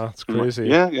 Yeah, it's crazy.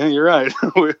 Like, yeah, you're right.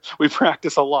 we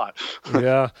practice a lot.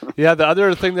 Yeah. The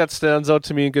other thing that stands out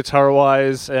to me guitar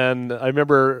wise, and I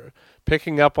remember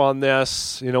picking up on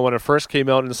this, when it first came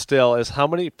out, and still, is how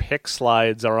many pick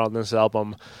slides are on this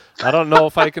album. I don't know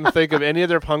if I can think of any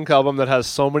other punk album that has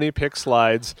so many pick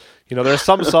slides. There's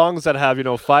some songs that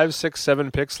have, 5, 6,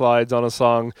 7 pick slides on a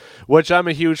song, which I'm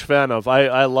a huge fan of.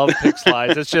 I love pick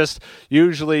slides. It's just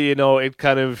usually, it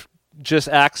kind of just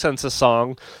accents a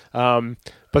song.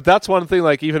 But that's one thing,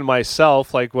 like even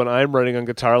myself, like when I'm writing on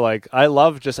guitar, like I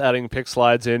love just adding pick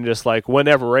slides in just like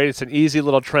whenever, right? It's an easy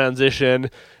little transition.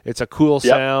 It's a cool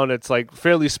sound. It's like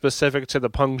fairly specific to the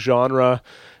punk genre.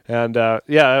 And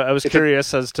I was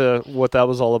curious as to what that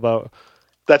was all about.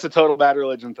 That's a total Bad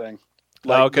Religion thing.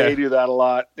 Like okay. They do that a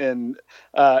lot. And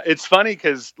it's funny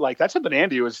because like that's something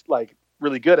Andy was like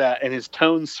really good at and his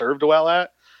tone served well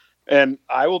at. And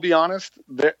I will be honest,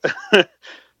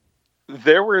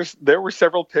 there were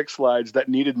several pick slides that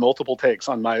needed multiple takes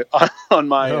on my end on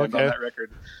that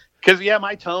record. Because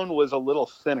my tone was a little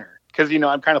thinner. Because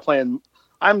I'm kind of playing.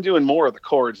 I'm doing more of the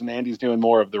chords and Andy's doing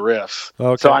more of the riffs.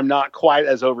 Okay. So I'm not quite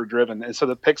as overdriven. And so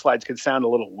the pick slides could sound a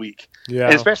little weak. Yeah.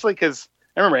 And especially because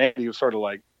I remember Andy was sort of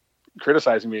like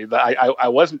criticizing me that I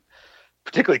wasn't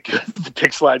particularly good at the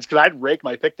pick slides because I'd rake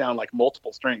my pick down like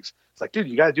multiple strings. It's like, dude,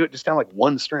 you got to do it just down like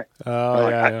one string.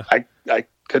 I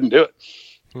couldn't do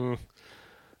it.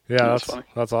 Yeah,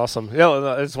 that's awesome.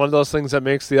 Yeah, it's one of those things that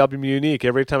makes the album unique.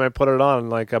 Every time I put it on,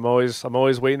 like I'm always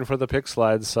waiting for the pick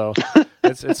slides. So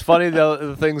it's funny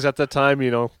the things at the time,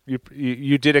 you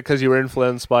did it because you were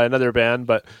influenced by another band,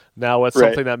 but now it's Right.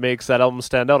 something that makes that album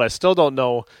stand out. I still don't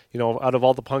know, out of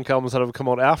all the punk albums that have come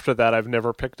out after that, I've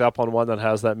never picked up on one that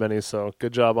has that many. So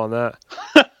good job on that.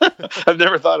 I've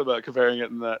never thought about comparing it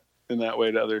in that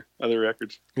way to other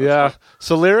records. Yeah.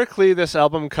 So lyrically, this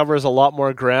album covers a lot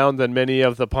more ground than many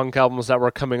of the punk albums that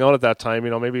were coming out at that time,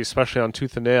 maybe especially on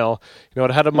Tooth and Nail.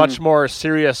 It had a much more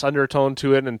serious undertone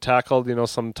to it and tackled,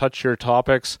 some touchier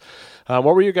topics. What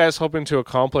were you guys hoping to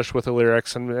accomplish with the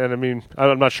lyrics? And I mean,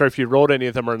 I'm not sure if you wrote any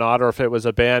of them or not, or if it was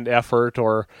a band effort,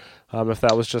 or if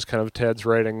that was just kind of Ted's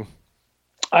writing.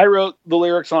 I wrote the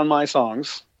lyrics on my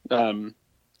songs,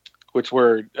 which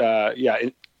were,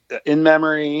 In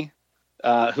Memory,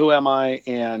 Who Am I,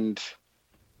 and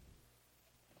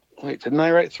wait, didn't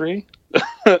I write 3?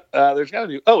 There's got to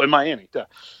be. Oh, and Miami. Duh.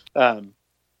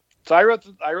 So I wrote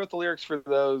the lyrics for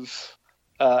those.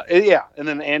 And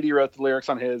then Andy wrote the lyrics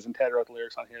on his, and Ted wrote the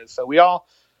lyrics on his. So we all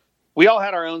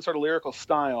had our own sort of lyrical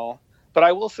style. But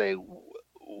I will say,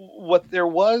 what there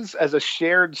was as a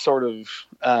shared sort of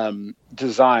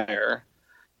desire.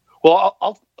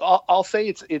 Well, I'll say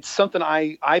it's something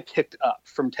I picked up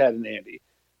from Ted and Andy.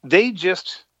 They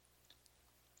just,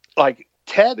 like,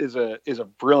 Ted is a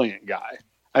brilliant guy.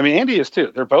 I mean, Andy is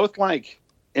too. They're both like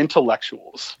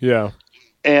intellectuals. Yeah.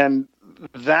 And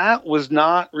that was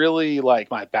not really like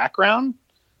my background,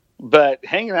 but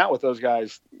hanging out with those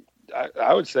guys,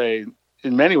 I would say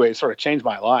in many ways sort of changed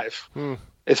my life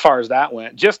as far as that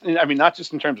went. Not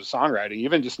just in terms of songwriting,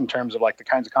 even just in terms of like the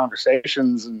kinds of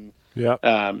conversations and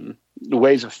the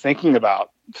ways of thinking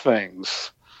about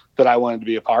things that I wanted to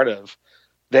be a part of.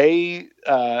 They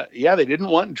didn't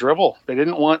want dribble. They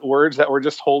didn't want words that were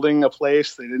just holding a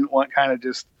place. They didn't want kind of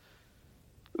just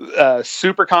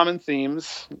super common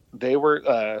themes. They really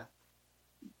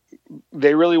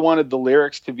wanted the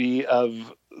lyrics to be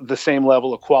of the same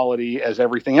level of quality as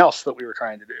everything else that we were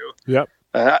trying to do. Yep.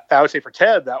 I would say for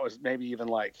Ted, that was maybe even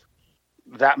like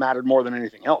that mattered more than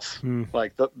anything else.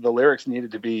 Like the lyrics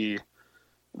needed to be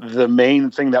the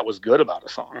main thing that was good about a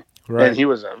song. Right. And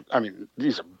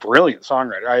he's a brilliant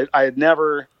songwriter. I had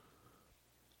never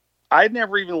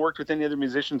even worked with any other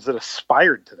musicians that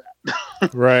aspired to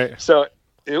that. Right. So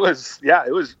it was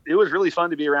really fun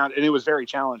to be around, and it was very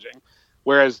challenging.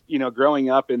 Whereas, growing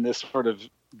up in this sort of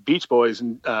Beach Boys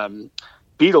and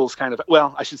Beatles kind of,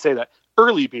 well, I should say that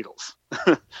early Beatles.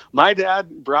 My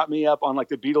dad brought me up on like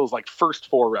the Beatles, like first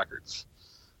 4 records.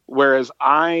 Whereas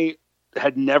I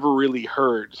had never really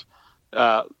heard,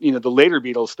 the later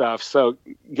Beatles stuff. So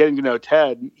getting to know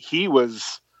Ted, he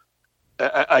was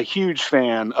a huge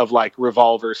fan of like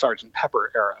Revolver, Sgt.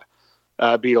 Pepper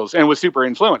era Beatles, and was super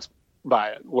influenced by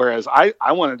it. Whereas I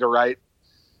wanted to write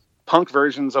punk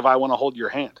versions of I Want to Hold Your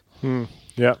Hand.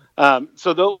 Yeah.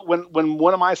 So when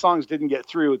one of my songs didn't get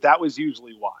through, that was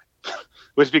usually why.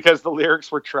 Was because the lyrics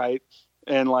were trite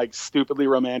and like stupidly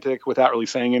romantic without really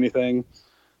saying anything.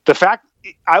 The fact,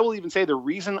 I will even say the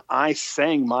reason I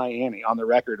sang My Annie on the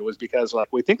record was because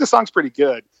like, we think the song's pretty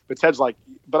good, but Ted's like,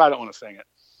 but I don't want to sing it.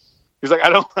 He's like, I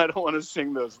don't want to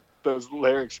sing those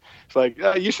lyrics. It's like,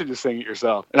 you should just sing it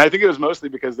yourself. And I think it was mostly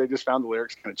because they just found the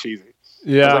lyrics kind of cheesy.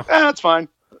 Yeah. I was like, that's fine.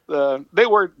 They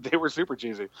were super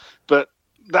cheesy, but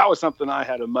that was something I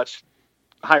had a much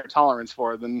higher tolerance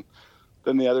for than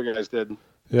the other guys did.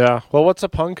 Yeah. Well, what's a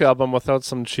punk album without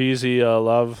some cheesy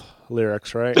love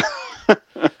lyrics, right?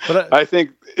 But I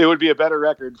think it would be a better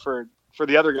record for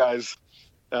the other guys.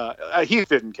 Heath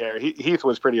didn't care. Heath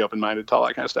was pretty open-minded to all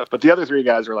that kind of stuff. But the other 3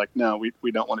 guys were like, no,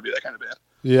 we don't want to be that kind of band.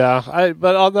 Yeah,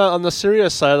 but on the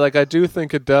serious side, like I do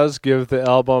think it does give the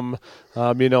album,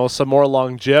 some more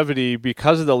longevity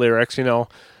because of the lyrics.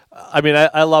 I mean,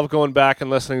 I love going back and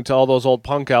listening to all those old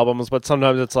punk albums, but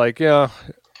sometimes it's like,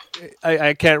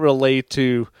 I can't relate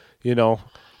to, you don't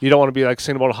want to be like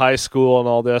singing about high school and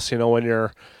all this, when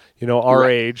you're, our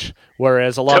age.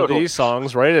 Whereas a lot of these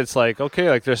songs, right, it's like, okay,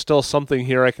 like there's still something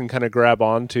here I can kind of grab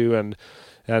onto, and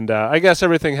I guess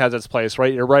everything has its place,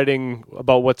 right? You're writing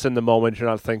about what's in the moment. You're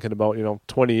not thinking about,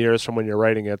 20 years from when you're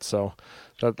writing it. So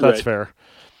that's right. fair.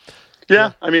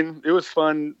 Yeah. I mean, it was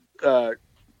fun.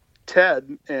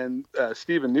 Ted and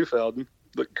Steven Neufeld,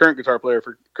 the current guitar player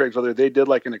for Craig's Brother, they did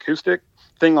like an acoustic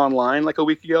thing online like a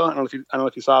week ago. I don't know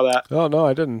if you saw that. Oh no,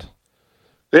 I didn't.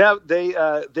 Yeah,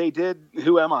 they did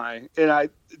Who Am I? And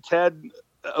Ted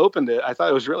opened it. I thought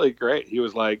it was really great. He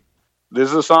was like, this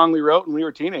is a song we wrote when we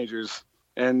were teenagers.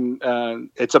 And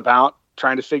it's about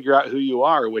trying to figure out who you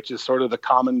are, which is sort of the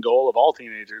common goal of all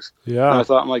teenagers. Yeah. And I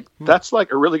thought, I'm like, that's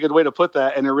like a really good way to put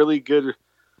that, and a really good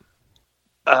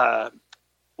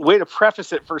way to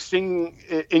preface it for singing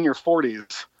in your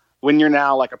 40s. when you're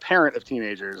now like a parent of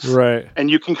teenagers, Right.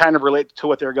 and you can kind of relate to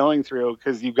what they're going through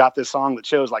because you've got this song that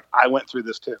shows like I went through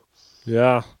this too.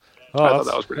 Yeah. Oh, I thought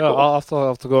that was pretty cool. I'll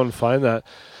have to go and find that.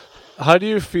 How do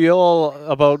you feel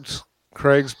about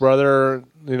Craig's brother,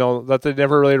 that they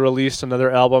never really released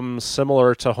another album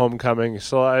similar to Homecoming?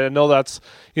 So I know that's,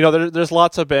 there's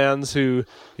lots of bands who,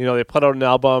 they put out an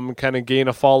album, kind of gain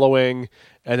a following,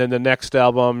 and then the next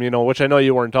album, which I know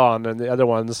you weren't on, and the other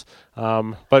ones,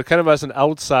 but kind of as an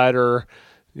outsider,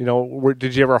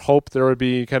 did you ever hope there would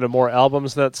be kind of more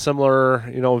albums in that similar,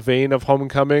 vein of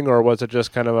Homecoming, or was it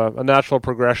just kind of a natural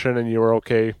progression and you were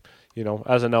okay,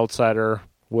 as an outsider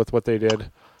with what they did?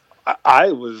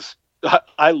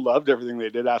 I loved everything they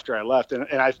did after I left. And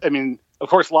I mean, of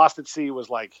course, Lost at Sea was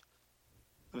like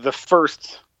the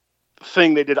first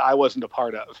thing they did I wasn't a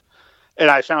part of. And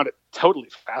I found it totally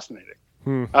fascinating.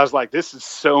 I was like, this is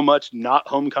so much not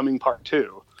Homecoming Part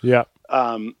 2. Yeah.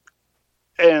 And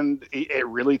it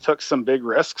really took some big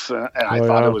risks. And I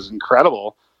thought it was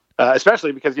incredible,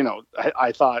 especially because,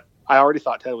 I already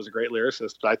thought Ted was a great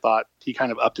lyricist, but I thought he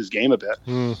kind of upped his game a bit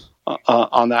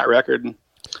on that record.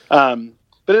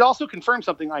 But it also confirmed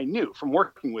something I knew from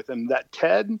working with him, that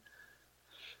Ted,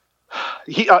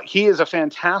 he is a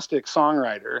fantastic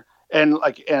songwriter and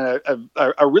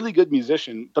a really good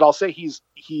musician. But I'll say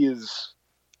he is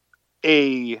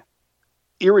a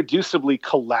irreducibly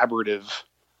collaborative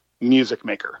music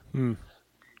maker. You know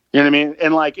what I mean?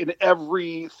 And like in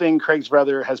everything Craig's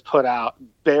brother has put out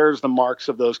bears the marks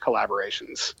of those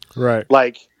collaborations. Right.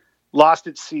 Like Lost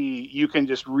at Sea, you can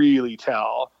just really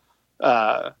tell.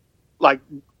 Like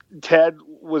Ted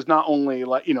was not only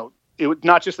like, it was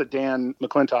not just that Dan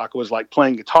McClintock was like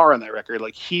playing guitar on that record.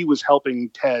 Like he was helping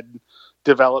Ted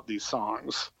develop these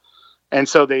songs. And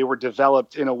so they were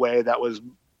developed in a way that was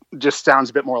just sounds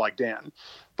a bit more like Dan.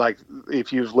 Like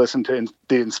if you've listened to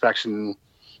the Inspection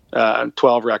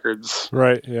 12 records,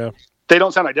 right. Yeah. They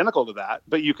don't sound identical to that,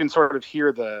 but you can sort of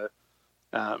hear the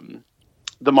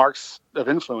marks of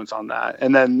influence on that.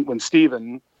 And then when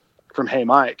Steven from Hey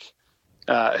Mike,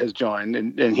 has joined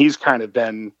and he's kind of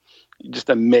been just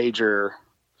a major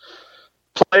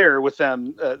player with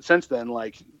them since then.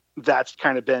 Like that's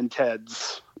kind of been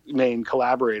Ted's main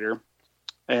collaborator.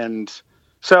 And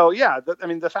so, yeah,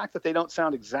 the fact that they don't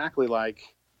sound exactly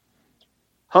like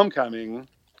Homecoming,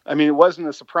 it wasn't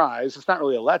a surprise. It's not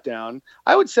really a letdown.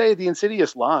 I would say The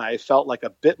Insidious Lie felt like a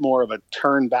bit more of a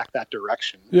turn back that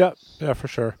direction. Yeah, for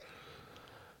sure.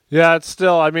 Yeah, it's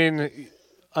still,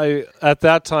 at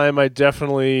that time, I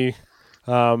definitely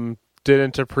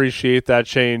didn't appreciate that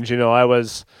change. I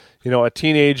was, a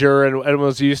teenager and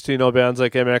was used to, bands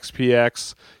like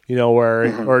MXPX,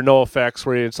 where, or NoFX,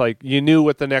 where it's like you knew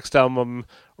what the next album,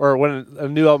 or when a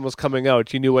new album was coming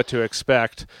out, you knew what to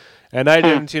expect. And I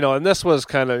didn't, and this was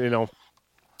kind of,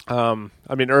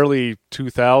 early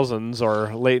 2000s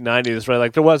or late 90s, right?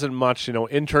 Like there wasn't much,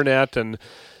 internet and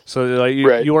so like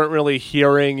you weren't really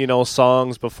hearing,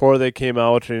 songs before they came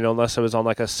out, unless it was on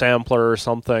like a sampler or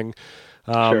something.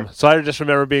 Sure. So I just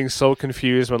remember being so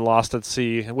confused when Lost at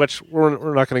Sea, which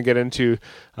we're not going to get into,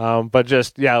 but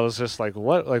just it was just like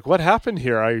what happened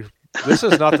here? This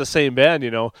is not the same band,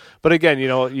 But again, you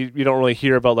don't really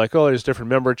hear about like, oh, there's different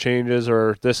member changes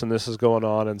or this and this is going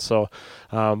on, and so,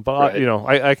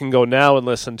 I can go now and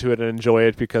listen to it and enjoy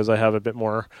it because I have a bit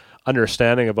more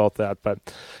understanding about that.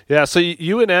 But yeah, so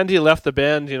you and Andy left the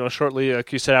band, shortly,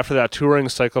 like you said, after that touring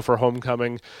cycle for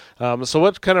Homecoming. So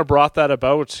what kind of brought that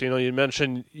about? You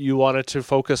mentioned you wanted to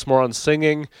focus more on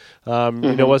singing.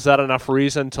 Was that enough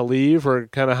reason to leave, or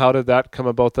kind of how did that come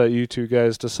about that you two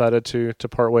guys decided to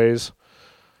part ways?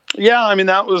 Yeah,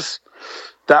 that was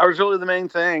really the main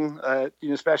thing,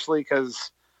 especially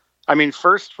because,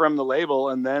 first from the label,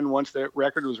 and then once the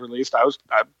record was released,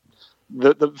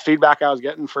 the feedback I was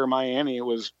getting for My Annie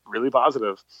was really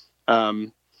positive.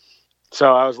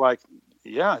 So I was like,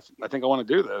 yeah, I think I want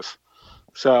to do this.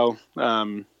 So,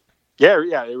 it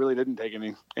really didn't take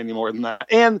any more than that.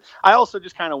 And I also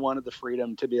just kind of wanted the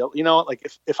freedom to be able, like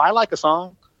if I like a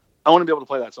song, I want to be able to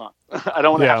play that song. I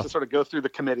don't want to have to sort of go through the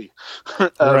committee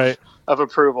of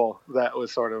approval that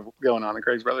was sort of going on in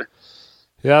Craig's brother.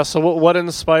 Yeah, so what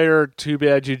inspired Too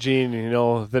Bad Eugene?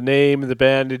 The name, the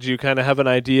band, did you kind of have an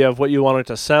idea of what you wanted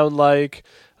to sound like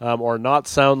or not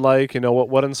sound like?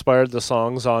 What inspired the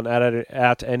songs on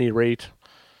At Any Rate?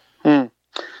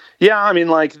 Yeah,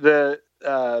 like the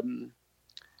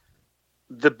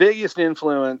biggest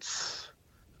influence,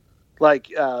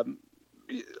 like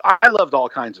I loved all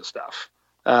kinds of stuff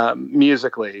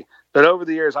musically, but over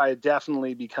the years I had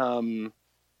definitely become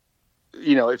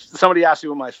if somebody asked me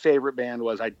what my favorite band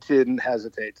was, I didn't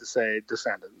hesitate to say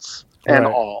Descendants and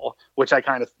Right. All, which I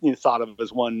kind of thought of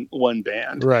as one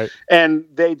band. Right. And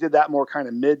they did that more kind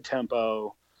of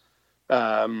mid-tempo,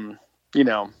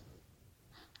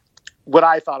 what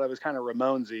I thought of as kind of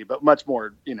Ramonesy, but much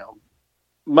more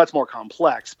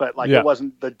complex, but like Yeah. it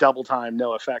wasn't the double time,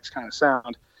 no effects kind of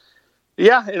sound.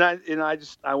 Yeah. And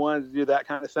I wanted to do that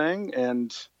kind of thing.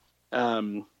 And,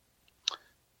 I'm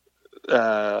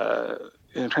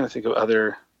trying to think of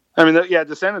other,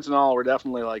 Descendants and All were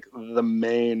definitely like the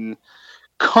main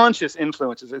conscious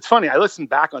influences. It's funny. I listened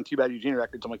back on Too Bad Eugene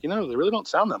records. I'm like, they really don't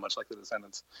sound that much like the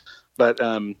Descendants, but,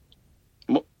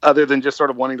 other than just sort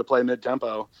of wanting to play mid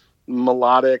tempo,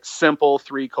 melodic, simple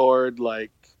 3-chord,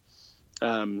 like,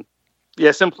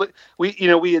 simply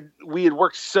we had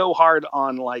worked so hard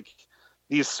on like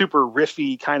these super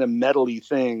riffy kind of metal-y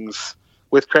things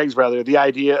with Craig's Brother. The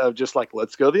idea of just like,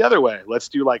 let's go the other way. Let's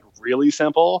do like really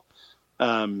simple,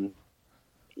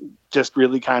 just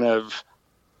really kind of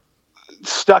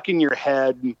stuck in your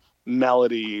head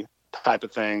melody type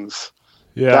of things.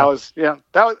 Yeah. That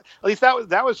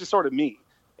was just sort of me.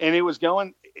 And it was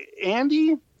going,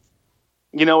 Andy,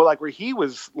 like where he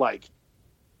was like,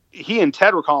 he and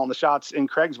Ted were calling the shots in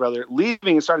Craig's Brother.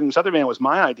 Leaving and starting this other band was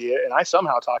my idea, and I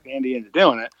somehow talked Andy into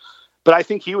doing it. But I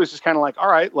think he was just kind of like,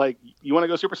 all right, like, you want to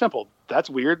go super simple? That's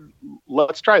weird.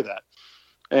 Let's try that.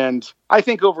 And I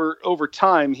think over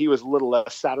time, he was a little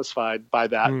less satisfied by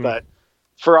that. But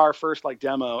for our first like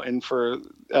demo and for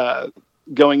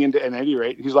going into an 80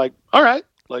 rate, he's like, all right,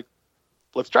 like,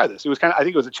 let's try this. It was I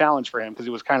think it was a challenge for him because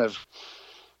it was kind of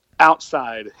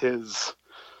outside his,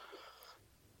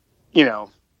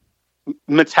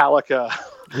 Metallica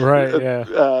Right.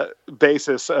 Yeah.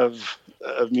 basis of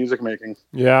music making.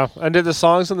 Yeah. And did the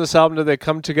songs on this album, did they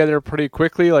come together pretty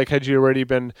quickly? Like, had you already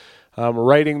been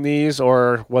writing these,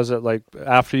 or was it like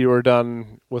after you were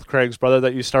done with Craig's Brother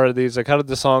that you started these? Like, how did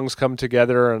the songs come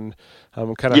together, and kind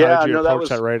of how did you approach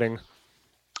that writing?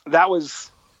 That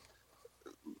was,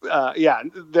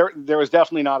 there was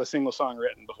definitely not a single song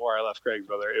written before I left Craig's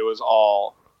Brother. It was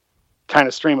all kind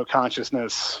of stream of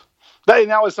consciousness.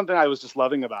 That was something I was just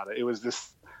loving about it. It was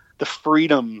the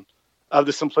freedom of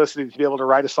the simplicity to be able to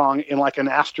write a song in like an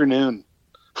afternoon.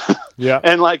 Yeah.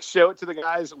 And like show it to the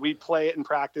guys. We play it in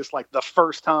practice like the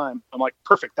first time. I'm like,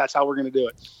 perfect. That's how we're going to do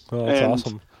it. Oh, that's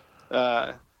awesome.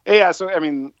 So, I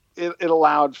mean, it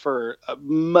allowed for a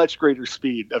much greater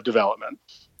speed of development.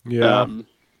 Yeah.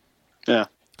 Yeah.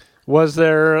 Was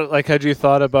there, like, had you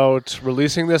thought about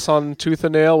releasing this on Tooth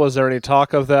and Nail? Was there any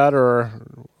talk of that, or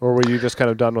were you just kind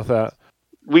of done with that?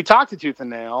 We talked to Tooth and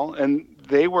Nail, and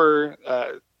they were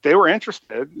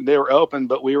interested. They were open,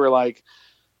 but we were like,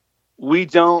 we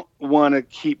don't want to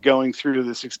keep going through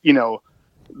this,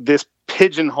 this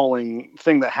pigeonholing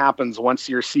thing that happens once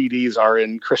your CDs are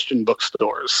in Christian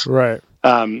bookstores. Right.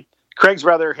 Craig's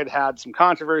Brother had some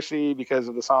controversy because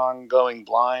of the song "Going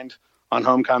Blind" on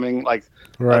Homecoming. Like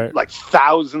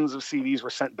thousands of CDs were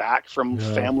sent back from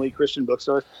family Christian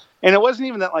bookstores. And it wasn't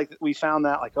even that like we found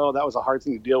that like, oh, that was a hard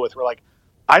thing to deal with. We're like,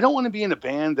 I don't want to be in a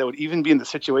band that would even be in the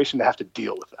situation to have to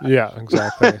deal with that. Yeah,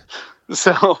 exactly.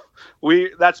 So we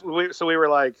were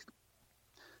like,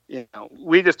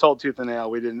 we just told Tooth and Nail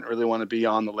we didn't really want to be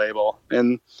on the label.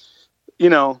 And,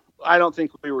 I don't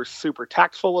think we were super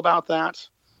tactful about that.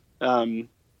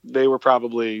 They were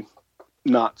probably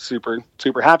not super,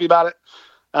 super happy about it.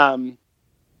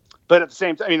 But at the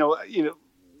same time,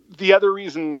 the other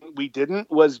reason we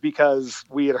didn't was because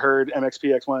we had heard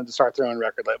MXPX wanted to start their own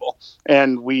record label,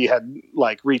 and we had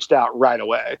like reached out right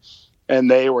away, and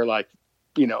they were like,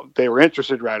 they were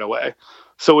interested right away.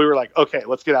 So we were like, okay,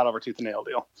 let's get out of our Tooth and Nail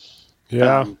deal.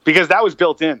 Yeah. Because that was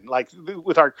built in, like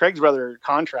with our Craig's Brother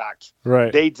contract,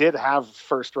 right. They did have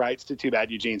first rights to Too Bad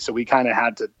Eugene. So we kind of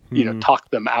had to, talk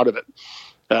them out of it.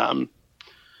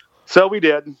 So we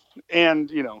did. And,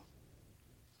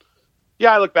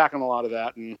 I look back on a lot of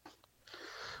that, and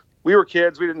we were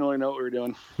kids. We didn't really know what we were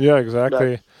doing. Yeah,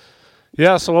 exactly.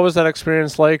 Yeah. So what was that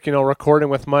experience like, recording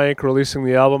with Mike, releasing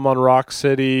the album on Rock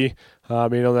City,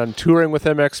 then touring with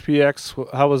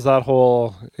MXPX? How was that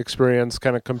whole experience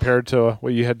kind of compared to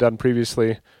what you had done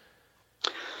previously?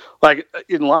 Like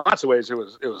in lots of ways, it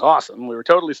was awesome. We were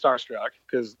totally starstruck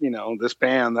because, this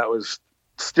band that was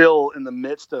still in the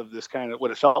midst of this kind of what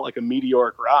it felt like a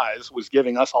meteoric rise was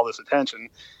giving us all this attention,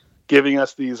 giving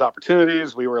us these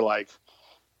opportunities. We were like,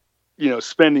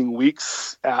 spending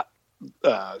weeks at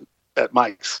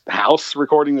Mike's house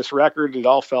recording this record. It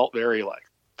all felt very like,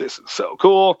 this is so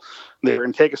cool. They were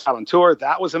going to take us out on tour.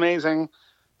 That was amazing.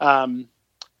 The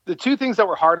two things that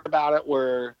were hard about it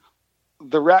were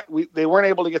they weren't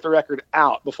able to get the record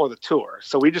out before the tour,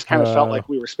 so we just kind of felt like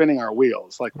we were spinning our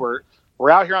wheels. Like we're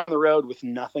out here on the road with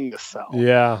nothing to sell.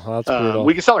 Yeah, that's brutal.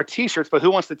 We can sell our T-shirts, but who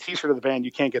wants the T-shirt of the band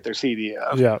you can't get their CD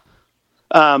of? Yeah.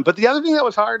 But the other thing that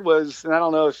was hard was, and I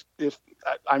don't know if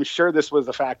I'm sure this was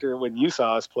a factor when you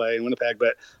saw us play in Winnipeg,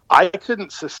 but I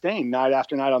couldn't sustain night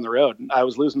after night on the road. I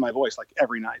was losing my voice like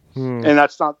every night, and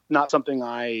that's not something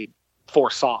I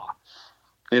foresaw.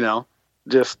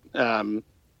 Just I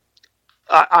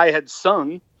had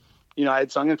sung. I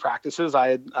had sung in practices.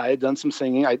 I had done some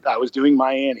singing. I was doing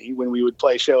My Annie when we would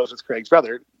play shows with Craig's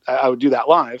brother. I would do that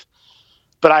live,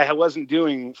 but I wasn't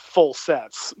doing full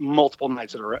sets multiple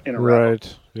nights in a row.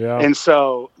 Right. Yeah. And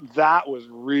so that was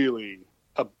really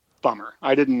a bummer.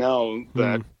 I didn't know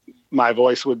that my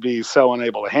voice would be so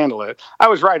unable to handle it. I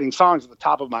was writing songs at the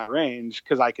top of my range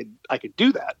because I could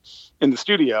do that in the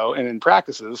studio and in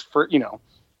practices for,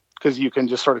 because you can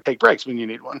just sort of take breaks when you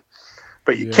need one.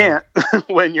 But you can't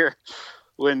when you're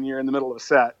in the middle of a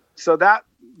set. So that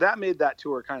made that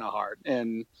tour kind of hard.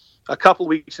 And a couple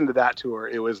weeks into that tour,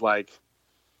 it was like,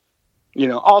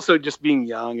 also just being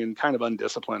young and kind of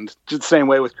undisciplined. Just the same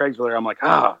way with Craigsville, I'm like,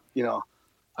 I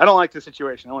don't like the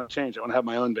situation. I want to change. I want to have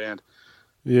my own band.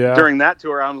 Yeah. During that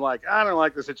tour, I'm like, I don't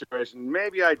like the situation.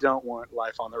 Maybe I don't want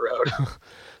life on the road.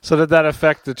 So did that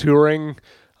affect the touring,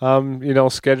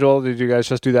 schedule? Did you guys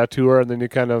just do that tour and then you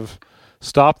kind of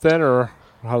stop then, or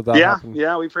how did that happen?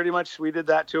 Yeah, we did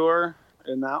that tour,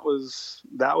 and that was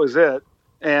it.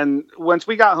 And once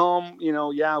we got home, we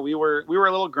were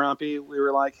a little grumpy. We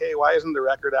were like, hey, why isn't the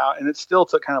record out? And it still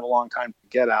took kind of a long time to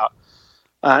get out.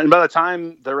 And by the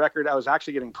time the record I was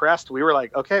actually getting pressed, we were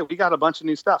like, okay, we got a bunch of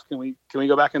new stuff. Can we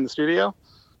go back in the studio?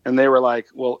 And they were like,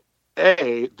 well,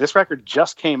 this record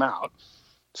just came out,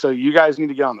 so you guys need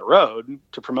to get on the road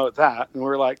to promote that. And we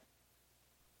were like,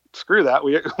 screw that.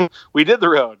 We did the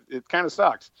road. It kind of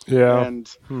sucks. Yeah.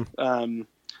 And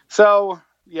so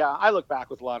yeah, I look back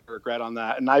with a lot of regret on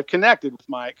that. And I've connected with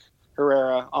Mike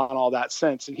Herrera on all that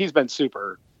since, and he's been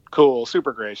super cool,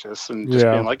 super gracious, and just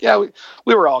being like,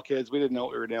 we were all kids. We didn't know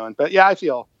what we were doing. But yeah, I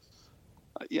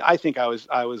think I was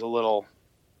a little,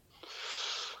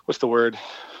 what's the word?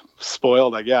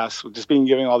 Spoiled, I guess, with just being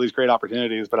given all these great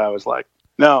opportunities. But I was like,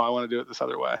 no, I want to do it this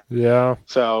other way. Yeah.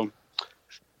 So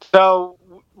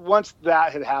once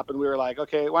that had happened, we were like,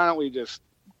 okay, why don't we just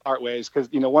part ways? Because,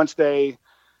 once they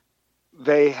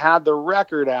had the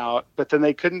record out, but then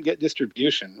they couldn't get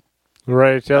distribution.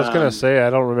 Right. I was going to say, I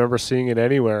don't remember seeing it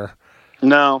anywhere.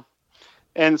 No.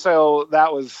 And so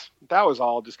that was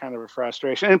all just kind of a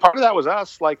frustration. And part of that was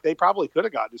us. Like, they probably could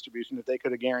have got distribution if they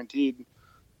could have guaranteed,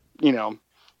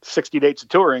 60 dates of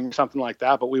touring or something like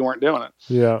that, but we weren't doing it.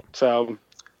 Yeah. So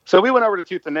we went over to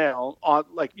Tooth and Nail on,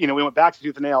 we went back to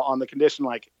Tooth and Nail on the condition,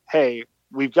 like, hey,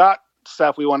 we've got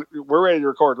stuff we're ready to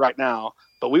record right now,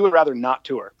 but we would rather not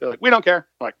tour. They're like, we don't care.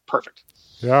 I'm like, perfect.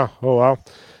 Yeah. Oh, wow.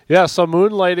 Yeah. So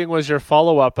Moonlighting was your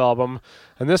follow-up album,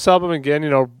 and this album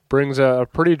again, brings a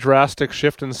pretty drastic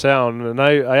shift in sound. And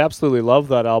I absolutely love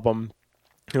that album.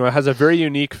 It has a very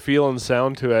unique feel and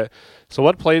sound to it. So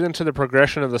what played into the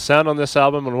progression of the sound on this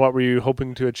album, and what were you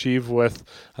hoping to achieve with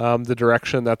the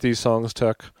direction that these songs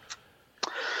took?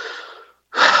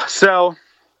 So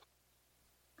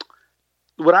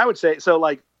what I would say,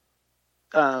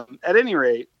 At Any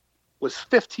Rate was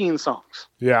 15 songs.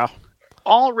 Yeah.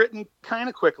 All written kind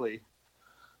of quickly.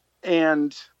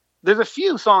 And there's a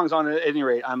few songs on At Any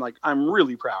Rate I'm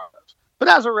really proud of. But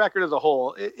as a record as a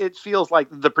whole, it feels like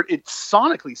it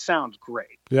sonically sounds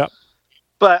great. Yeah.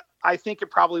 But I think it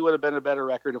probably would have been a better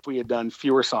record if we had done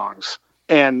fewer songs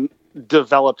and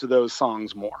developed those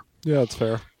songs more. Yeah, that's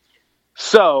fair.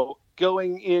 So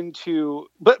going into,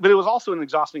 but it was also an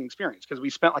exhausting experience because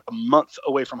we spent like a month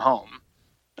away from home,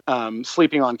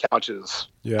 sleeping on couches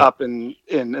up in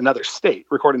another state,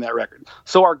 recording that record.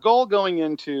 So our goal going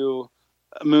into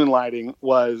Moonlighting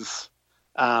was,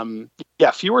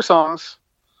 fewer songs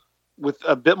with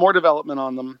a bit more development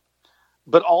on them,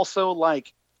 but also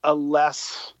like a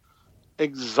less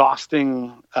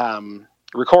exhausting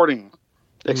recording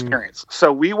experience.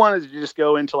 So we wanted to just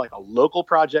go into like a local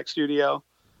project studio.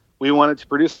 We wanted to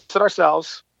produce it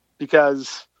ourselves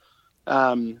because,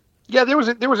 there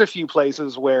was a few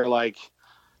places where like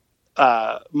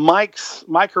Mike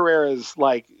Herrera's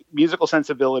like musical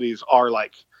sensibilities are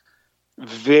like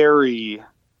very,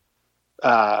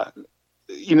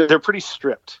 they're pretty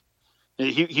stripped.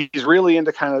 He's really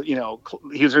into kind of,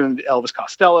 he was into Elvis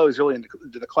Costello. He's really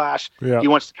into the Clash. Yeah. He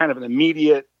wants kind of an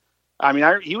immediate,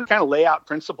 he would kind of lay out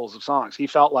principles of songs. He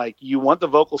felt like you want the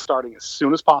vocals starting as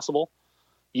soon as possible.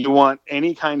 You want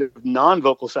any kind of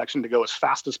non-vocal section to go as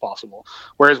fast as possible.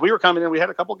 Whereas we were coming in, we had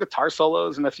a couple guitar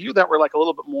solos and a few that were like a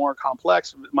little bit more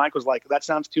complex. Mike was like, that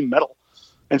sounds too metal.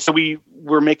 And so we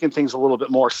were making things a little bit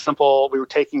more simple. We were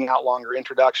taking out longer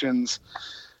introductions.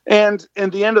 And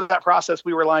in the end of that process,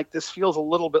 we were like, this feels a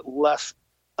little bit less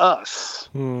us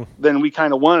than we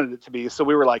kind of wanted it to be. So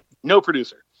we were like, no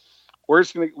producer.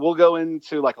 We'll go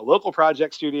into like a local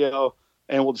project studio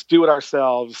and we'll just do it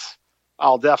ourselves.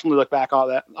 I'll definitely look back on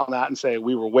that and say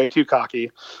we were way too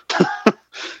cocky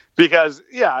because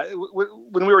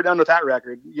when we were done with that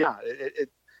record,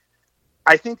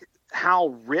 I think how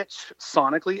rich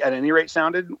sonically at any rate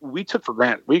sounded, we took for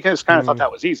granted. We just kind of thought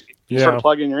that was easy. You sort of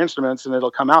plug in your instruments and it'll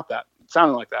come out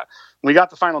sounding like that. When we got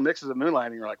the final mixes of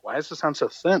Moonlighting, you're like, why does this sound so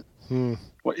thin?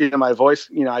 My voice,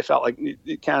 I felt like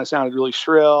it kind of sounded really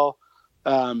shrill.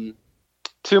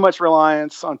 Too much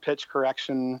reliance on pitch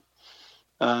correction.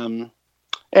 And,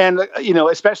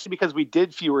 especially because we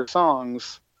did fewer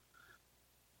songs,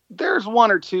 there's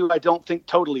one or two I don't think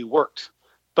totally worked,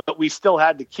 but we still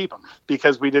had to keep them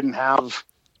because we didn't have,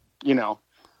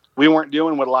 we weren't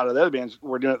doing what a lot of the other bands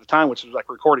were doing at the time, which was like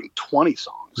recording 20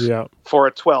 songs for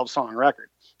a 12-song record.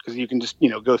 Because you can just,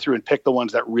 go through and pick the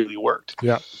ones that really worked.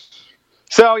 Yeah.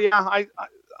 So, you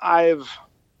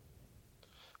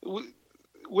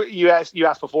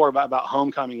asked before about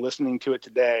Homecoming, listening to it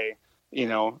today. And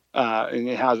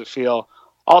how does it feel?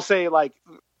 I'll say, like,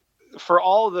 for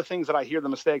all of the things that I hear the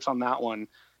mistakes on that one,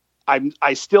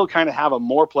 I still kind of have a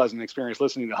more pleasant experience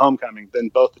listening to Homecoming than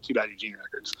both the Too Bad Eugene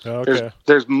records. Okay.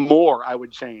 There's more I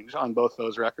would change on both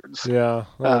those records. Yeah,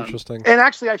 interesting. And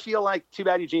actually, I feel like Too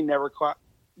Bad Eugene never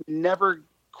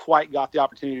quite got the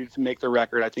opportunity to make the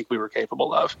record I think we were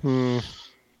capable of.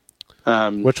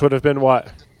 Which would have been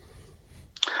what?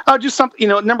 Just something,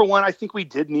 number one, I think we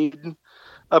did need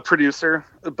a producer,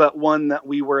 but one that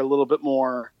we were a little bit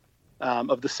more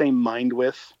of the same mind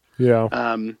with.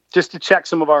 Yeah. Just to check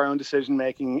some of our own decision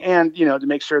making, and to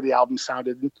make sure the album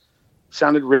sounded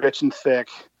rich and thick.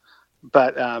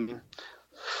 But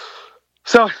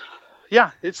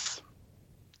it's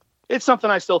something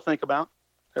I still think about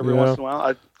every once in a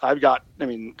while. I've got,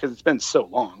 because it's been so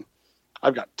long,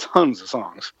 I've got tons of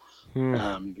songs.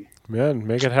 Man,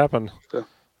 make it happen. So,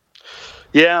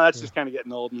 that's just kind of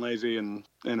getting old and lazy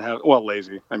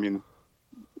lazy.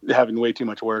 Having way too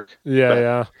much work.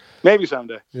 Yeah. Maybe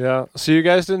someday. Yeah. So you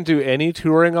guys didn't do any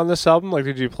touring on this album? Like,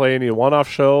 did you play any one-off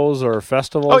shows or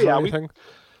festivals or anything?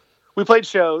 We played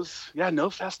shows. Yeah,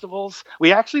 no festivals.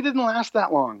 We actually didn't last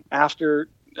that long after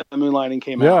Moonlighting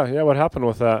came out. Yeah. What happened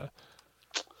with that?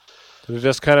 Did it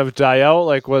just kind of die out?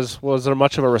 Like, was there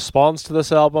much of a response to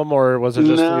this album, or was it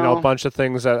just a bunch of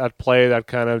things at play that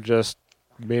kind of just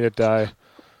made it die?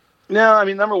 No,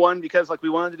 number one, because we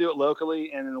wanted to do it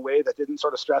locally and in a way that didn't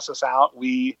sort of stress us out.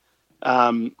 We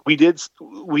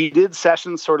did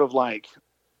sessions sort of like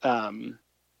kind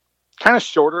of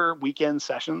shorter weekend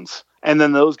sessions, and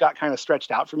then those got kind of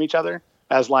stretched out from each other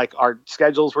as like our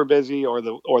schedules were busy or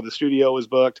the studio was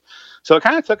booked. So it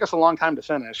kind of took us a long time to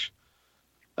finish.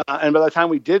 And by the time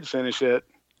we did finish it,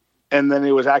 and then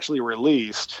it was actually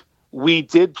released, we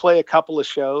did play a couple of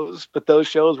shows, but those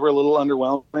shows were a little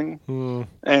underwhelming.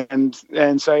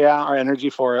 And so, our energy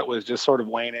for it was just sort of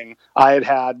waning. I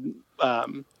had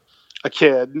a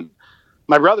kid.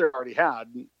 My brother already had,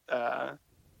 I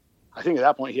think at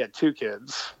that point he had 2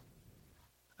 kids.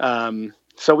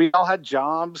 So we all had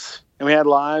jobs and we had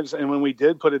lives. And when we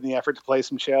did put in the effort to play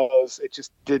some shows, it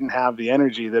just didn't have the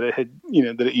energy that it had,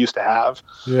 that it used to have.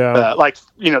 Yeah.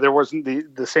 There wasn't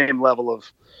the same level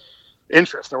of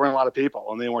interest. There weren't a lot of people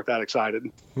and they weren't that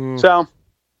excited. So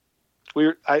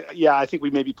I think we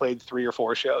maybe played 3 or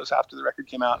 4 shows after the record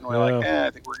came out, and we're like,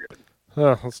 I think we're good.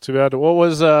 Oh, that's too bad.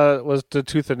 What did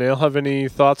Tooth and Nail have any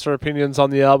thoughts or opinions on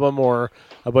the album, or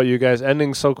about you guys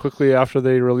ending so quickly after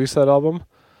they released that album?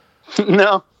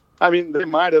 No, they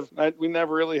might have. We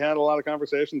never really had a lot of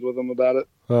conversations with them about it.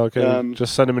 Okay,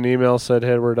 just send them an email, said,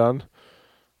 "Hey, we're done."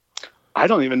 I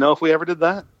don't even know if we ever did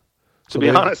that. To be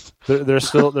honest, they're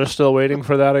still waiting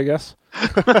for that, I guess.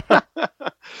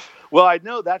 Well, I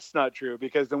know that's not true,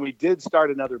 because then we did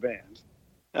start another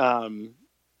band,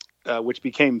 which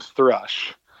became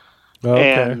Thrush.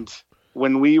 Okay. And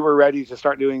when we were ready to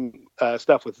start doing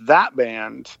stuff with that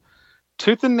band,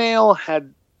 Tooth and Nail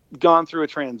had gone through a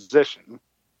transition.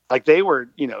 Like, they were,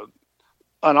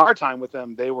 on our time with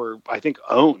them, they were, I think,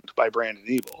 owned by Brandon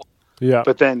Evil. Yeah.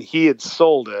 But then he had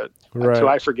sold it to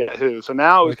I forget who. So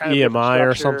now it was kind of EMI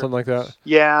or something like that.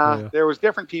 Yeah, there was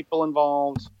different people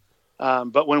involved.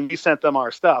 But when we sent them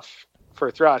our stuff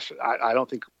for Thrush, I don't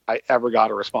think I ever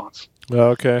got a response.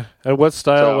 Okay. And what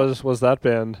style was that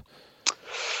band?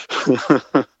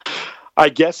 I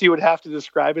guess you would have to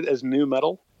describe it as new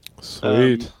metal.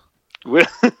 Sweet. So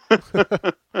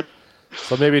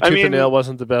maybe Tooth and Nail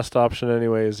wasn't the best option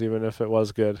anyways, even if it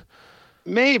was good.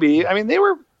 Maybe. I mean,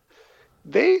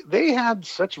 they had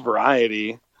such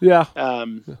variety. Yeah.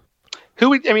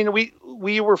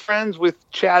 We were friends with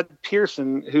Chad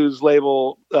Pearson, whose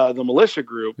label, the Militia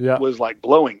Group, was like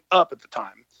blowing up at the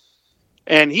time.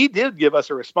 And he did give us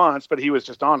a response, but he was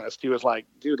just honest. He was like,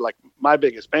 dude, like my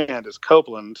biggest band is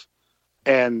Copeland,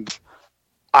 and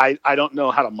I don't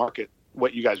know how to market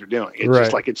what you guys are doing. It's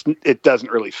just like it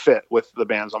doesn't really fit with the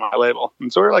bands on my label.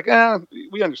 And so we're like,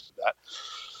 we understood that.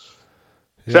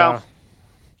 Yeah. So,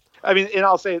 I mean, and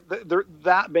I'll say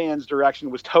that band's direction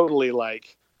was totally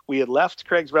like we had left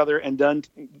Craig's Brother and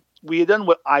we had done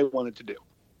what I wanted to do.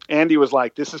 Andy was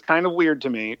like, this is kind of weird to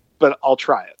me, but I'll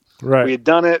try it. Right. We had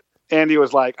done it. Andy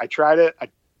was like, I tried it.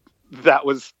 That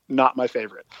was not my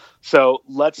favorite. So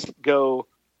let's go.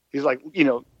 He's like,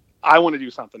 I want to do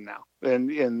something now.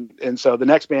 And so the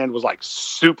next band was like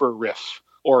super riff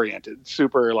oriented,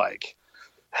 super like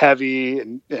heavy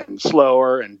and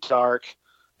slower and dark.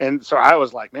 And so I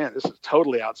was like, man, this is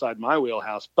totally outside my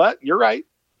wheelhouse, but you're right.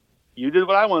 You did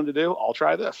what I wanted to do. I'll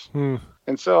try this. And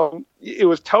so it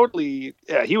was totally,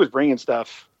 he was bringing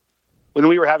stuff when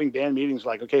we were having band meetings,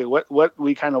 like, okay, what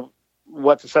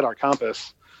to set our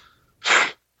compass.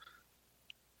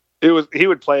 He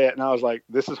would play it. And I was like,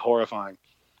 this is horrifying.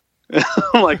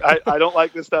 I'm like, I don't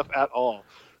like this stuff at all.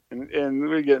 And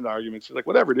we get into arguments. He's like,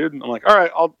 whatever, dude. And I'm like, all right,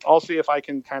 I'll see if I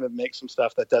can kind of make some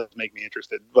stuff that does make me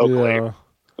interested vocally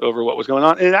over what was going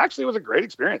on. And it actually was a great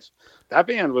experience. That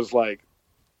band was like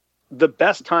the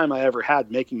best time I ever had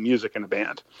making music in a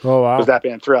band. Oh, wow. Was that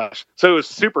band Thrush. So it was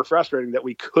super frustrating that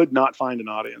we could not find an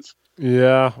audience.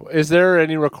 Yeah. Is there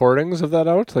any recordings of that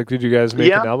out? Like, did you guys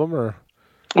make an album or?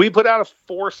 We put out a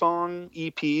 4-song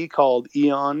EP called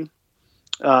Eon.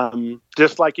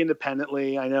 Just like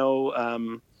independently. I know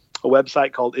a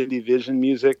website called Indie Vision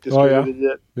Music distributed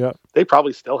it. Yeah. They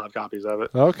probably still have copies of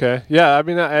it. Okay. Yeah, I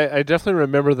mean, I definitely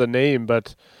remember the name,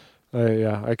 but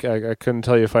I couldn't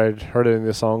tell you if I had heard any of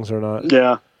the songs or not.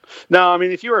 Yeah. No, I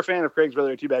mean, if you were a fan of Craig's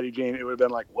Brother, Too Bad Eugene, it would have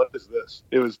been like, what is this?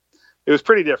 It was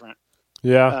pretty different.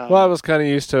 Yeah. Well, I was kind of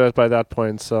used to it by that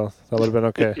point, so that would have been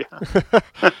okay.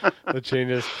 The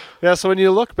changes. Yeah, so when you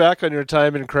look back on your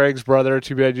time in Craig's Brother,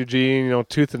 Too Bad Eugene,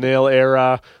 Tooth and Nail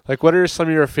era, like what are some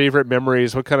of your favorite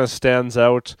memories? What kind of stands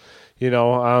out?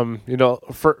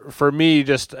 For me,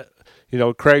 just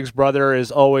Craig's Brother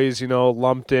is always,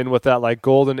 lumped in with that like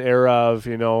golden era of,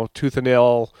 Tooth and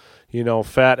Nail,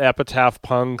 fat epitaph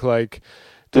punk, like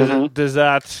does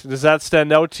that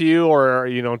stand out to you, or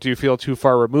do you feel too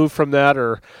far removed from that,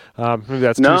 or maybe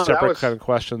that's two separate kind of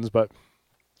questions? But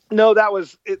no, that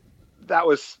was it. It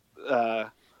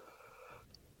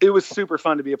was super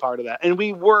fun to be a part of that, and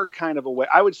we were kind of aware.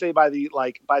 I would say by the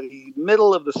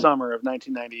middle of the summer of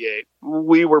 1998,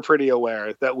 we were pretty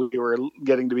aware that we were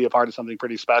getting to be a part of something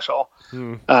pretty special.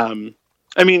 I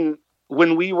mean,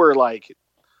 when we were like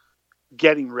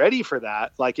getting ready for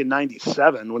that, like in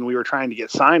 97, when we were trying to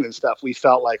get signed and stuff, we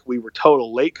felt like we were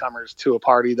total latecomers to a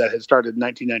party that had started in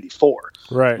 1994.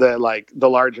 Right. The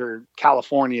larger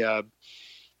California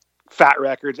Fat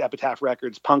Records, Epitaph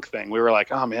Records punk thing. We were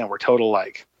like, oh man, we're total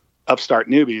like upstart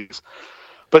newbies.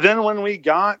 But then when we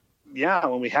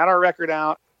had our record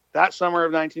out that summer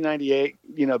of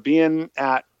 1998, being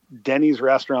at Denny's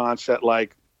restaurants at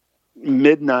like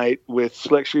midnight with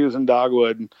Slick Shoes and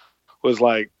Dogwood was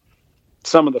like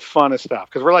some of the funnest stuff.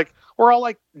 Cause we're all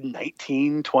like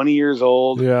 19, 20 years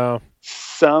old. Yeah.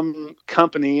 Some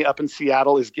company up in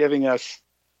Seattle is giving us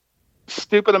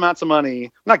stupid amounts of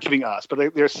money, not giving us,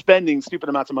 but they're spending stupid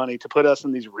amounts of money to put us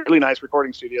in these really nice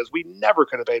recording studios we never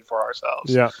could have paid for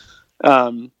ourselves. Yeah.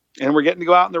 And we're getting to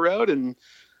go out on the road and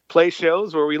play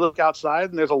shows where we look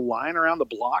outside and there's a line around the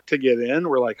block to get in.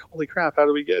 We're like, holy crap, how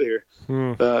did we get here?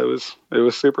 It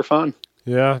was super fun.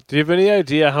 Yeah. Do you have any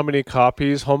idea how many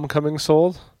copies Homecoming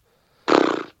sold?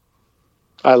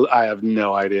 I have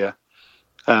no idea.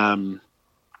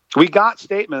 We got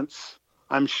statements.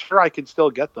 I'm sure I could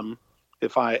still get them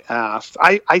if I asked.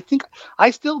 I think I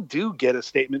still do get a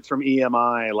statement from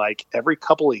EMI like every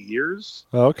couple of years.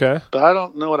 Okay. But I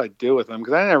don't know what I do with them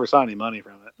because I never saw any money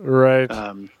from it. Right.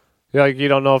 Yeah, like you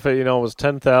don't know if it, was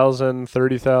 10,000,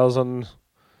 30,000.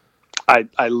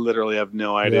 I literally have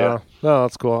no idea. Yeah. No,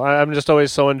 that's cool. I'm just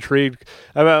always so intrigued.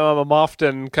 I'm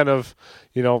often kind of,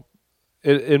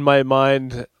 in my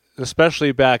mind,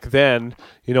 especially back then,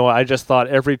 you know, I just thought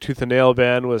every Tooth and Nail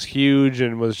band was huge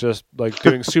and was just like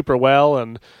doing super well.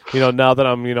 And, you know, now that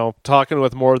I'm, you know, talking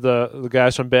with more of the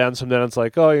guys from bands from then, it's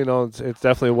like, oh, you know, it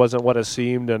definitely wasn't what it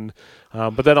seemed. And,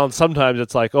 but then sometimes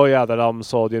it's like, oh yeah, that album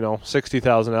sold, you know,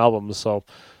 60,000 albums. So,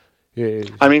 yeah.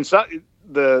 I mean, so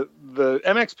the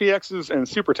MXPXs and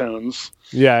Supertones.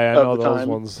 Yeah, I know the those time.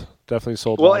 ones definitely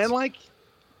sold. Well, lots. and like,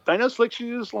 I know Slick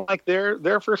Shoes, like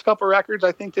their first couple records,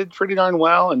 I think did pretty darn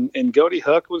well, and Goaty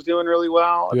Hook was doing really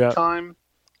well at the time.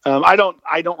 I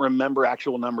don't remember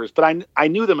actual numbers, but I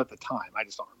knew them at the time. I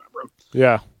just don't remember them.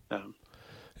 Yeah.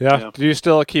 Yeah. Do you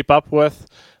still keep up with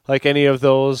like any of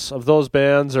those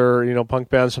bands, or, you know, punk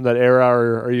bands from that era,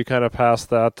 or are you kind of past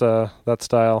that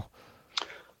style?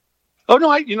 Oh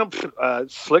no,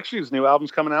 Slick Shoes' new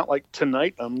album's coming out like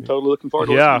tonight. I'm totally looking forward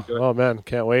to listening to it. Oh man,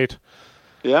 can't wait.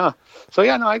 Yeah. So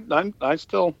yeah, no, I've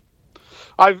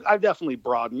definitely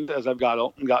broadened as I've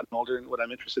gotten older in what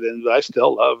I'm interested in, but I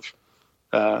still love.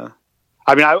 I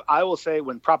mean, I will say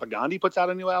when Propagandhi puts out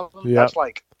a new album, that's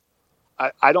like,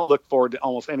 I don't look forward to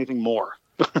almost anything more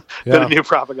than a new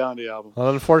Propagandhi album. Well,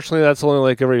 unfortunately, that's only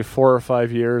like every 4 or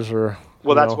 5 years, or.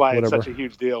 Well, that's why whatever. It's such a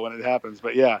huge deal when it happens.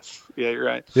 But yes, yeah, you're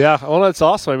right. Yeah, well, that's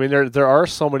awesome. I mean, there are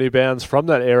so many bands from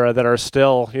that era that are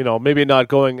still, you know, maybe not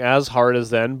going as hard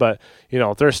as then, but, you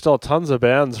know, there's still tons of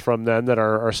bands from then that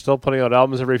are still putting out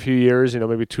albums every few years, you know,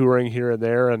 maybe touring here and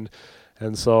there. And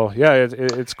so, yeah,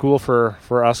 it's cool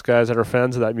for us guys that are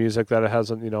fans of that music that it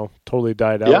hasn't, you know, totally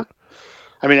died out. Yeah.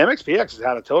 I mean, MXPX has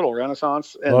had a total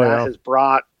renaissance, and has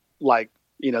brought, like,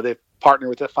 you know, they've partnered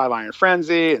with the Five Iron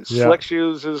Frenzy, and Slick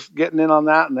Shoes is getting in on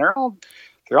that, and they're all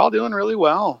doing really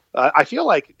well. I feel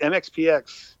like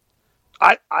MXPX.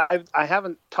 I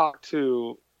haven't talked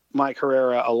to Mike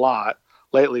Herrera a lot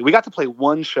lately. We got to play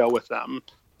one show with them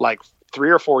like 3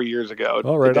 or 4 years ago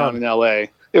down in LA.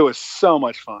 It was so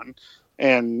much fun.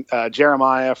 And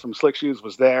Jeremiah from Slick Shoes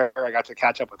was there. I got to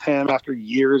catch up with him after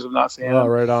years of not seeing him. Oh,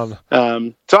 right on.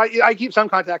 So I keep some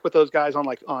contact with those guys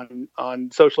on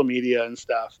social media and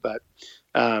stuff. But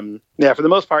yeah, for the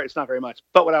most part, it's not very much.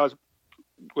 But what I was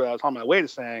on my way to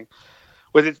saying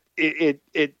was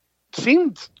it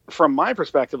seemed from my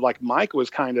perspective like Mike was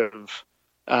kind of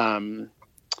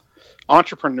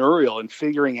entrepreneurial and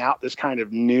figuring out this kind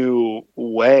of new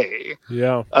way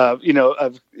of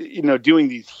doing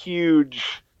these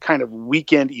huge kind of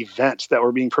weekend events that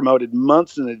were being promoted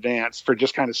months in advance for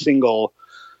just kind of single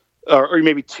or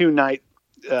maybe 2-night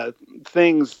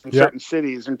things in certain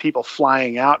cities, and people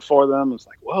flying out for them. It's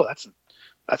like, whoa,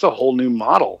 that's a whole new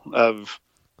model of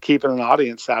keeping an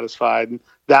audience satisfied.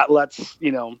 That lets,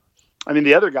 you know, I mean,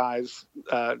 the other guys,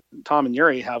 Tom and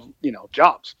Yuri, have, you know,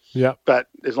 jobs. Yeah. But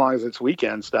as long as it's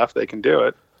weekend stuff, they can do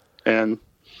it. And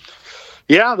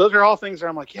yeah, those are all things that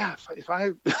I'm like, yeah, if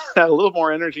I had a little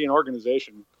more energy and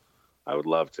organization, I would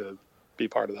love to be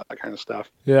part of that kind of stuff.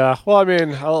 Yeah. Well, I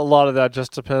mean, a lot of that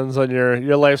just depends on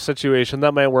your life situation.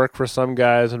 That might work for some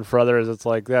guys, and for others, it's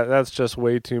like that's just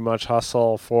way too much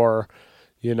hustle for,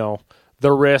 you know,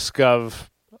 the risk of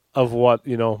what,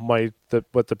 you know,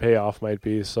 what the payoff might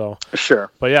be. So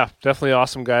sure. But yeah, definitely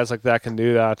awesome guys like that can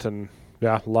do that, and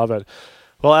yeah, love it.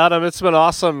 Well, Adam, it's been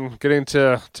awesome getting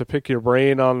to pick your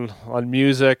brain on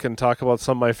music and talk about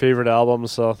some of my favorite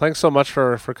albums. So thanks so much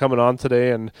for coming on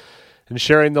today and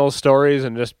sharing those stories,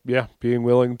 and just being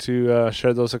willing to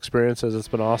share those experiences. It's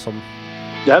been awesome.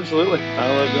 Yeah, absolutely.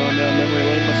 I love going down memory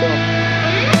lane myself.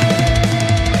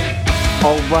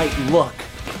 All right, look.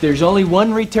 There's only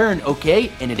one return,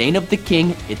 okay? And it ain't of the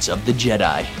king, it's of the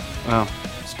Jedi. Wow,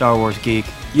 Star Wars geek.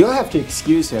 You'll have to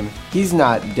excuse him. He's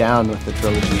not down with the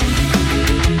trilogy.